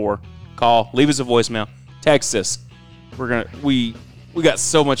 615-6969-144. Call. Leave us a voicemail. Text us. We got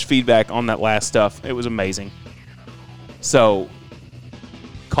so much feedback on that last stuff. It was amazing. So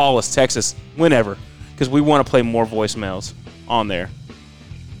call us, text us, whenever. Because we want to play more voicemails on there.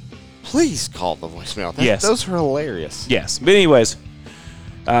 Please call the voicemail. Yes. Those are hilarious. Yes. But anyways,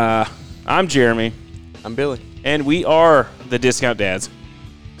 I'm Jeremy. I'm Billy. And we are the Discount Dads.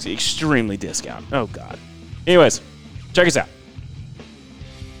 Extremely discount. Oh, God. Anyways, check us out.